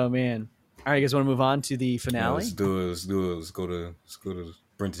 Oh man! All right, you guys want to move on to the finale? Let's do it. Let's go to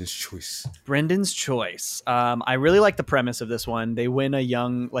Brendan's choice. Brendan's choice. I really like the premise of this one. They win a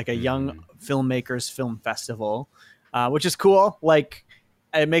young filmmakers film festival, which is cool. Like,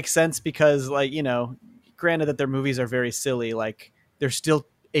 it makes sense because, like, you know, granted that their movies are very silly, like they're still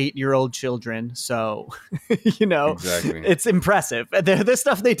 8-year-old children, so you know, exactly. It's impressive. The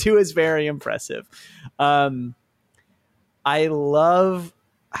stuff they do is very impressive. I love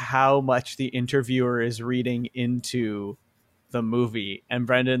how much the interviewer is reading into the movie, and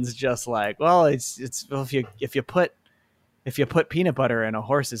Brendan's just like, well, it's well, if you put peanut butter in a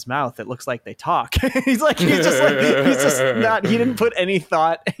horse's mouth, it looks like they talk. He's just not, he didn't put any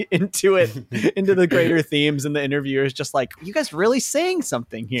thought into it, into the greater themes. And the interviewer is just like, you guys really saying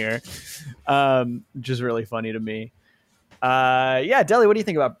something here. Which is really funny to me. Yeah. Deli, what do you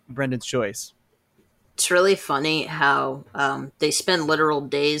think about Brendan's choice? It's really funny how they spend literal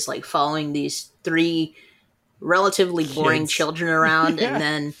days like following these 3 relatively boring children around. Yeah. And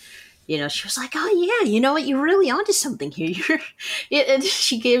then, you know, she was like, oh, yeah, you know what? You're really onto something here. And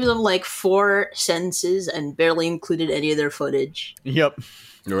she gave them like 4 sentences and barely included any of their footage. Yep.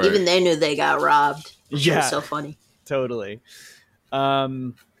 Right. Even they knew they got robbed. Which was so funny. Totally.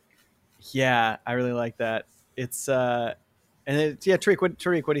 Yeah, I really like that. It's, Tariq, what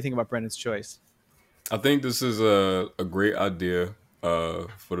do you think about Brendan's choice? I think this is a great idea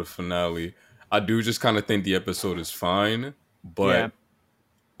for the finale. I do just kind of think the episode is fine, but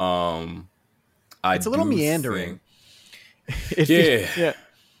it's a little meandering. Yeah.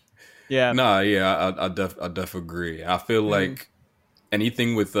 Nah, yeah, I def agree. I feel like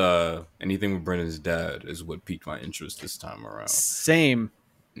anything with Brendan's dad is what piqued my interest this time around. Same.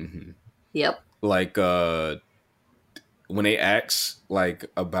 Mm-hmm. Yep. Like when they ask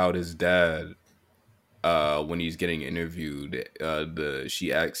like about his dad. When he's getting interviewed,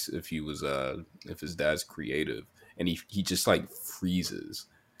 she asks if his dad's creative, and he just like freezes.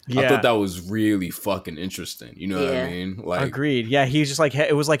 Yeah. I thought that was really fucking interesting. You know what I mean? Like, agreed. Yeah, he's just like,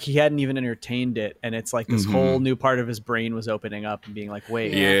 it was like he hadn't even entertained it, and it's like this whole new part of his brain was opening up and being like,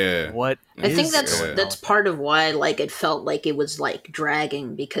 wait, what? I think that's part of why like it felt like it was like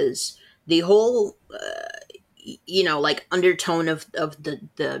dragging, because the whole you know, like undertone of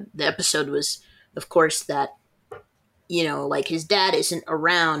the episode was, of course, that, you know, like his dad isn't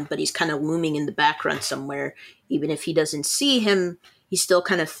around, but he's kind of looming in the background somewhere. Even if he doesn't see him, he still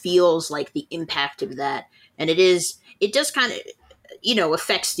kind of feels like the impact of that. And it does kind of, you know,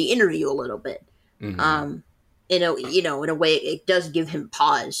 affects the interview a little bit. Mm-hmm. In a way, it does give him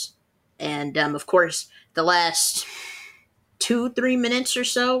pause. And of course, the last 2-3 minutes or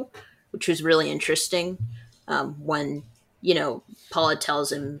so, which was really interesting, when, you know, Paula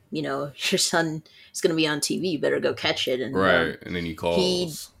tells him, you know, your son is going to be on TV. You better go catch it. And right. And then he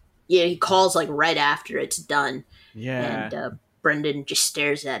calls. He calls like right after it's done. Yeah. And Brendan just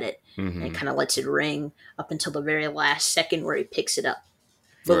stares at it and kind of lets it ring up until the very last second where he picks it up.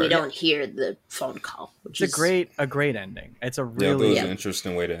 But we don't hear the phone call. Which is a great ending. It's a really an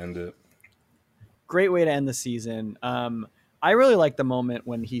interesting way to end it. Great way to end the season. I really like the moment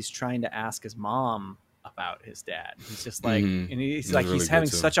when he's trying to ask his mom about his dad. He's just like, and he's like, really, he's having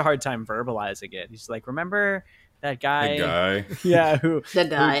such a hard time verbalizing it. He's like, remember that guy? The guy. Yeah, who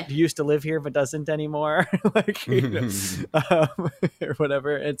used to live here but doesn't anymore, like, you know, or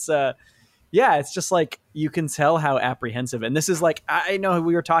whatever. It's it's just like you can tell how apprehensive. And this is like, I know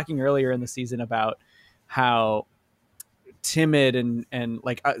we were talking earlier in the season about how timid and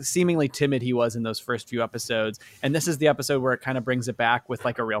like seemingly timid he was in those first few episodes, and this is the episode where it kind of brings it back with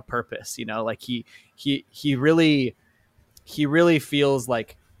like a real purpose, you know, like he really feels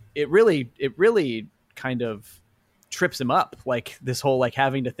like it really kind of trips him up, like this whole like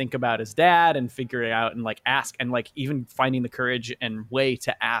having to think about his dad and figure it out and like ask, and like even finding the courage and way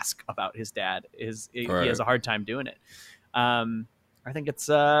to ask about his dad he has a hard time doing it. I think it's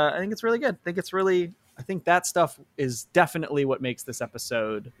really good. I think that stuff is definitely what makes this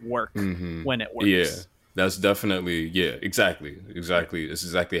episode work when it works. That's definitely, yeah, exactly. It's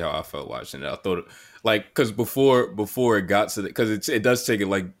exactly how I felt watching it. I thought, like, because before it got to, because it does take it,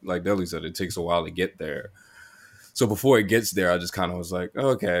 like Deli said, it takes a while to get there. So before it gets there, I just kind of was like,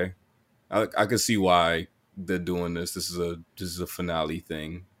 okay, I can see why they're doing this. This is a finale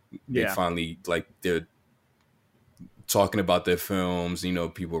thing. They finally, like, they're talking about their films, you know,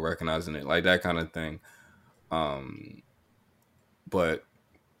 people recognizing it, like that kind of thing. But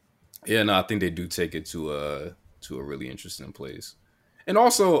yeah, no, I think they do take it to a really interesting place. And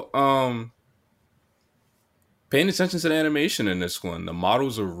also, paying attention to the animation in this one, the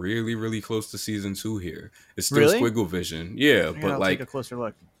models are really, really close to season 2 here. It's still Squiggle Vision. Yeah, but I'll like take a closer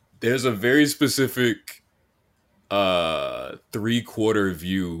look. There's a very specific 3/4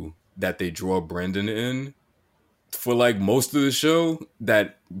 view that they draw Brendan in for like most of the show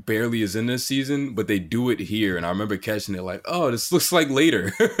that barely is in this season, but they do it here. And I remember catching it like, oh, this looks like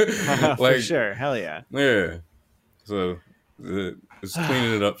later. Like, for sure. Hell yeah. Yeah. So it's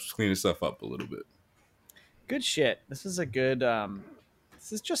cleaning stuff up a little bit. Good shit. This is a good, I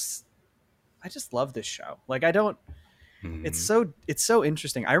just love this show. Like, it's so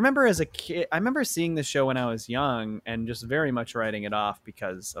interesting. I remember as a kid, I remember seeing this show when I was young and just very much writing it off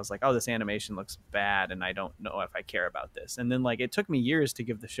because I was like, oh, this animation looks bad and I don't know if I care about this. And then like it took me years to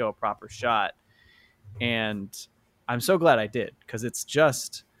give the show a proper shot. And I'm so glad I did, because it's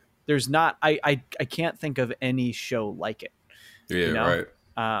just, there's not, I can't think of any show like it. Yeah, you know? Right.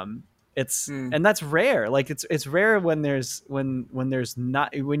 And that's rare. Like it's rare when there's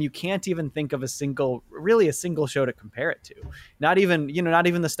not, when you can't even think of a single show to compare it to. Not even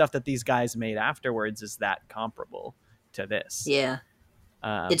the stuff that these guys made afterwards is that comparable to this. Yeah.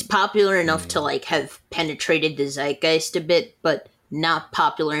 It's popular enough to like have penetrated the zeitgeist a bit, but not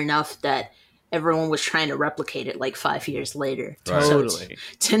popular enough that everyone was trying to replicate it like 5 years later. Right. So Totally.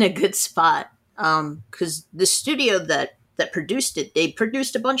 It's in a good spot. 'Cause the studio that produced it, they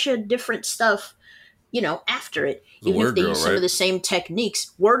produced a bunch of different stuff, after it. Even if they used some of the same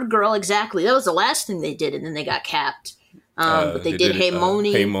techniques. Word Girl, exactly. That was the last thing they did, and then they got capped. But they did Hey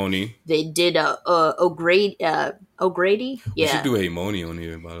Moni. Hey Moni. They did O'Grady. Yeah. We should do Hey Moni on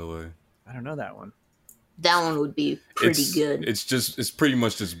here, by the way. I don't know that one. That one would be pretty good. It's pretty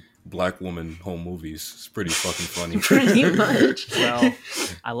much just Black woman home movies. It's pretty fucking funny. Pretty much. Well,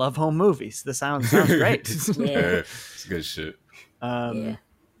 I love home movies. This sounds great. Yeah, it's good shit. Yeah.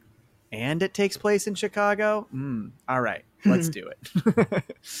 And it takes place in Chicago. All right, let's do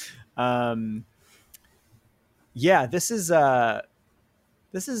it. Yeah, this is a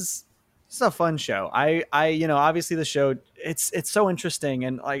fun show. I obviously the show, it's so interesting,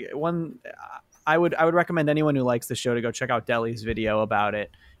 and like I would recommend anyone who likes the show to go check out Deli's video about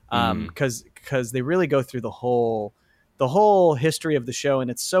it. Because they really go through the whole history of the show, and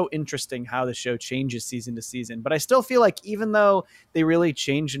it's so interesting how the show changes season to season. But I still feel like even though they really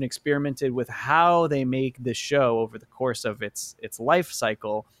changed and experimented with how they make this show over the course of its life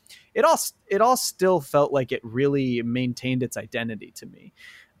cycle, it all still felt like it really maintained its identity to me.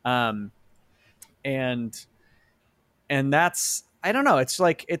 And that's, I don't know, it's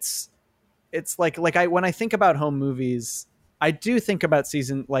like when I think about home movies, I do think about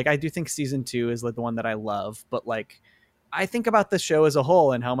season 2 is like the one that I love, but like I think about the show as a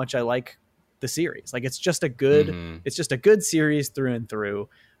whole and how much I like the series. Like it's just a good series through and through.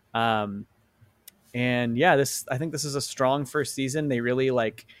 And yeah, I think this is a strong first season. They really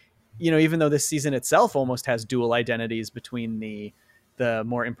even though this season itself almost has dual identities between the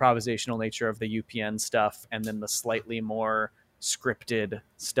more improvisational nature of the UPN stuff and then the slightly more scripted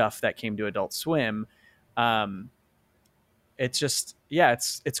stuff that came to Adult Swim. It's just, yeah,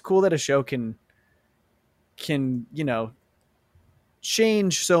 it's cool that a show can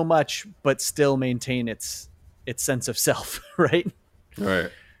change so much but still maintain its sense of self. Right.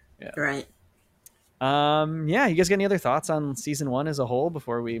 Yeah. Right. Yeah, you guys got any other thoughts on season 1 as a whole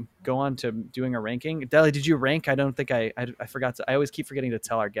before we go on to doing a ranking? Deli, did you rank? I don't think I forgot to. I always keep forgetting to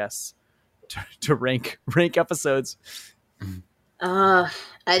tell our guests to rank episodes. I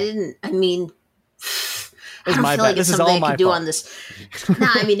didn't. I mean, I don't feel like it's something I could do fault. on this. No,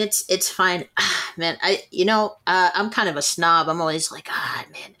 I mean it's fine, man. I'm kind of a snob. I'm always like,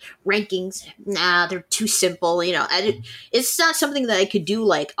 man, rankings. Nah, they're too simple. It's not something that I could do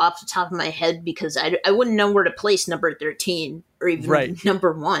like off the top of my head because I wouldn't know where to place number 13 or even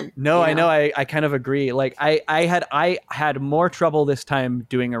number 1. No, I know. I kind of agree. Like I had more trouble this time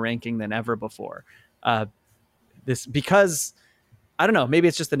doing a ranking than ever before. Because I don't know. Maybe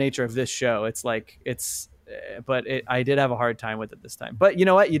it's just the nature of this show. It's like I did have a hard time with it this time. But you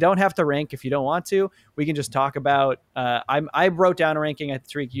know what? You don't have to rank if you don't want to. We can just talk about. I wrote down a ranking.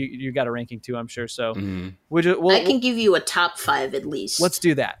 Tariq, you got a ranking too, I'm sure. So I can give you a top 5 at least. Let's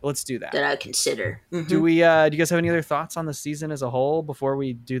do that. That I consider. Mm-hmm. Do we? Do you guys have any other thoughts on the season as a whole before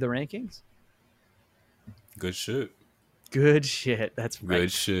we do the rankings? Good shit. That's right.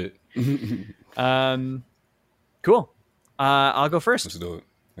 Good shit. Cool. I'll go first. Let's do it.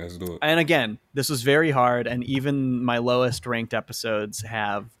 And again, this was very hard, and even my lowest ranked episodes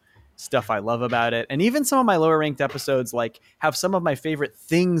have stuff I love about it, and even some of my lower ranked episodes like have some of my favorite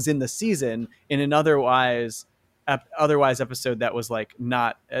things in the season in an otherwise episode that was like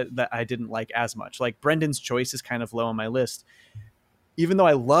not that I didn't like as much. Like Brendan's Choice is kind of low on my list, even though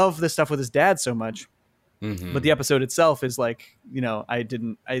I love the stuff with his dad so much. Mm-hmm. But the episode itself is like, I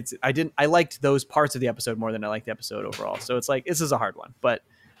liked those parts of the episode more than I liked the episode overall. So it's like, this is a hard one, but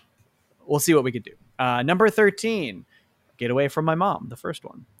we'll see what we could do. Number 13, Get Away From My Mom, the first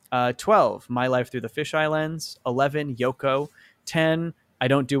one. 12, My Life Through the Fisheye Lens. 11, Yoko. 10, I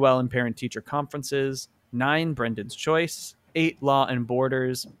Don't Do Well in Parent-Teacher Conferences. 9, Brendan's Choice. 8, Law and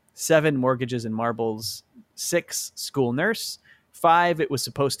Borders. 7, Mortgages and Marbles. 6, School Nurse. 5, It Was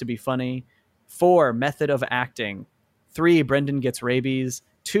Supposed to Be Funny. 4, Method of Acting. 3, Brendan Gets Rabies.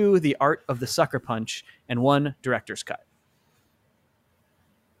 2, The Art of the Sucker Punch. And 1, Director's Cut.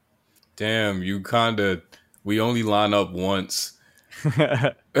 Damn, we only line up once.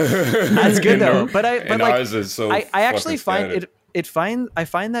 That's good though. But ours is so I actually find I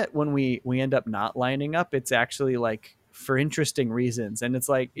find that when we end up not lining up, it's actually like for interesting reasons. And it's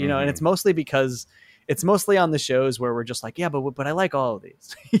like, and it's mostly because it's mostly on the shows where we're just like, yeah, but I like all of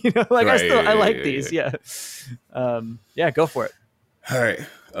these. Like right, I like these. Yeah. Go for it. All right.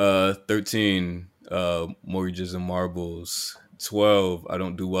 13, Mortgages and Marbles. 12, I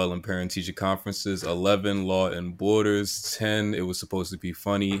Don't Do Well in Parent-Teacher Conferences. 11, Law and Borders. 10, It Was Supposed to Be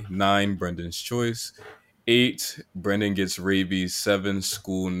Funny. 9, Brendan's Choice. 8, Brendan Gets Rabies. 7,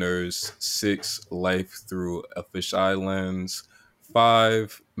 School Nurse. 6, Life Through a Fisheye Lens.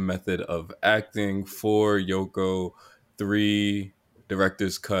 5, Method of Acting. 4, Yoko. 3,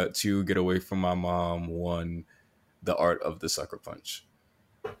 Director's Cut. 2, Get Away From My Mom. 1, The Art of the Sucker Punch.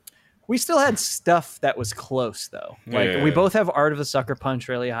 We still had stuff that was close, though. Like we both have Art of the Sucker Punch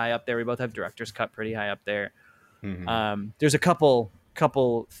really high up there. We both have Director's Cut pretty high up there. Mm-hmm. There's a couple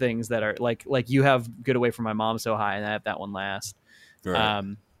things that are like you have Get Away From My Mom so high, and I have that one last.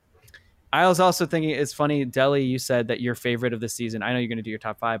 Right. I was also thinking it's funny, Deli, you said that your favorite of the season. I know you're going to do your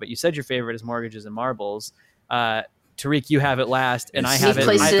top 5, but you said your favorite is Mortgages and Marbles. Tariq, you have it last, and I have it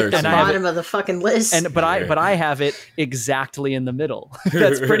at the bottom of the fucking list. But I have it exactly in the middle.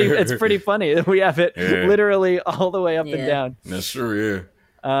 It's pretty funny. We have it literally all the way up and down. That's true.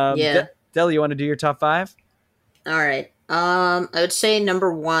 Yeah. Del, you want to do your top 5? All right. I would say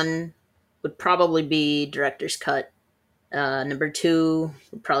number 1 would probably be Director's Cut. Number 2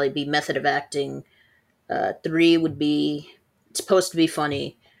 would probably be Method of Acting. 3 would be It's Supposed to Be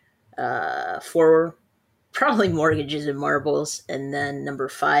Funny. 4. Probably Mortgages and Marbles, and then number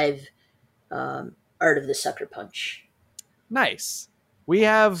 5, Art of the Sucker Punch. Nice. We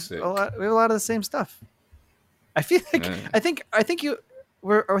have a lot of the same stuff. I feel like I think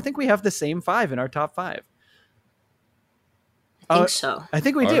we have the same 5 in our top 5. I think so. I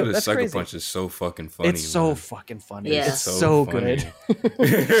think we do. Art of the That's Sucker crazy. Punch is so fucking funny. It's so fucking funny. Yeah. It's so funny.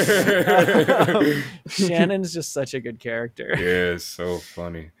 Good. Shannon's just such a good character. Yeah, it's so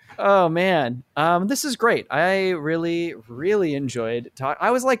funny. Oh man, this is great. I really, really enjoyed talk.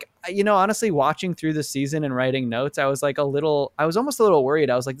 I was like, honestly, watching through the season and writing notes, I was almost a little worried.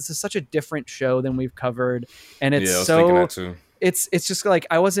 I was like, this is such a different show than we've covered, and it's thinking that too. It's just like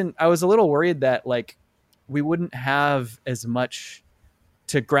I was a little worried that like we wouldn't have as much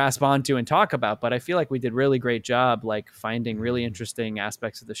to grasp onto and talk about, but I feel like we did really great job, like finding really interesting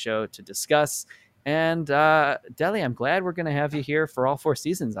aspects of the show to discuss. And Deli, I'm glad we're going to have you here for all 4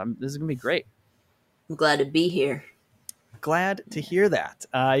 seasons. This is going to be great. I'm glad to be here. Glad to hear that.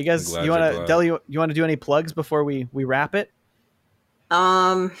 You guys, you want to, Deli, you want to do any plugs before we wrap it?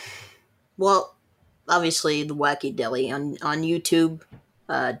 Well, obviously the Wacky Deli on YouTube,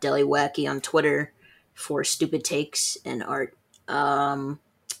 Deli Wacky on Twitter for stupid takes and art. I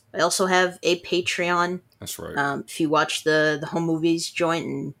also have a Patreon. That's right. If you watch the home movies joint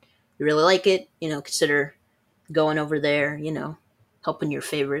and you really like it, consider going over there, helping your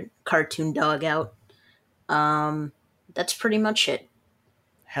favorite cartoon dog out. That's pretty much it.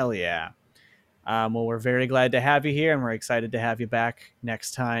 Hell yeah. Well, we're very glad to have you here, and we're excited to have you back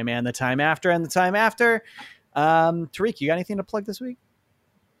next time and the time after and the time after. Tariq, you got anything to plug this week?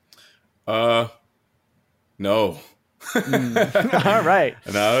 No. All right.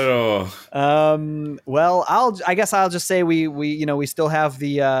 Not at all. Well, I guess I'll just say we still have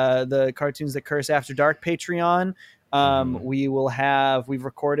the Cartoons That Curse After Dark Patreon. We've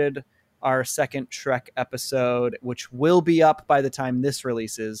recorded our second Shrek episode, which will be up by the time this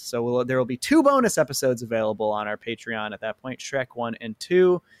releases. So there will be 2 bonus episodes available on our Patreon at that point, Shrek 1 and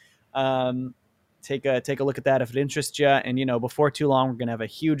 2. Take a look at that if it interests you. And, before too long, we're going to have a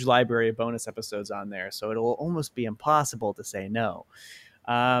huge library of bonus episodes on there. So it'll almost be impossible to say no.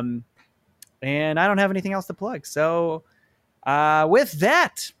 And I don't have anything else to plug. So with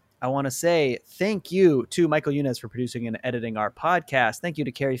that, I want to say thank you to Michael Yunez for producing and editing our podcast. Thank you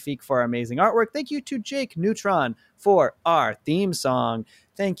to Carrie Feek for our amazing artwork. Thank you to Jake Neutron for our theme song.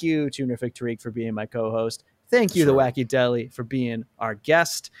 Thank you to Nurfik Tariq for being my co-host. Thank you to Wacky Deli for being our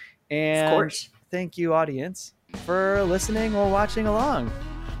guest. And of course, thank you, audience, for listening or watching along.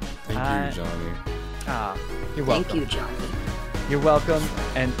 Thank you, Johnny. You're welcome. Thank you, Johnny. You're welcome.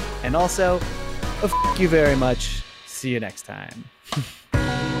 And also, thank you very much. See you next time.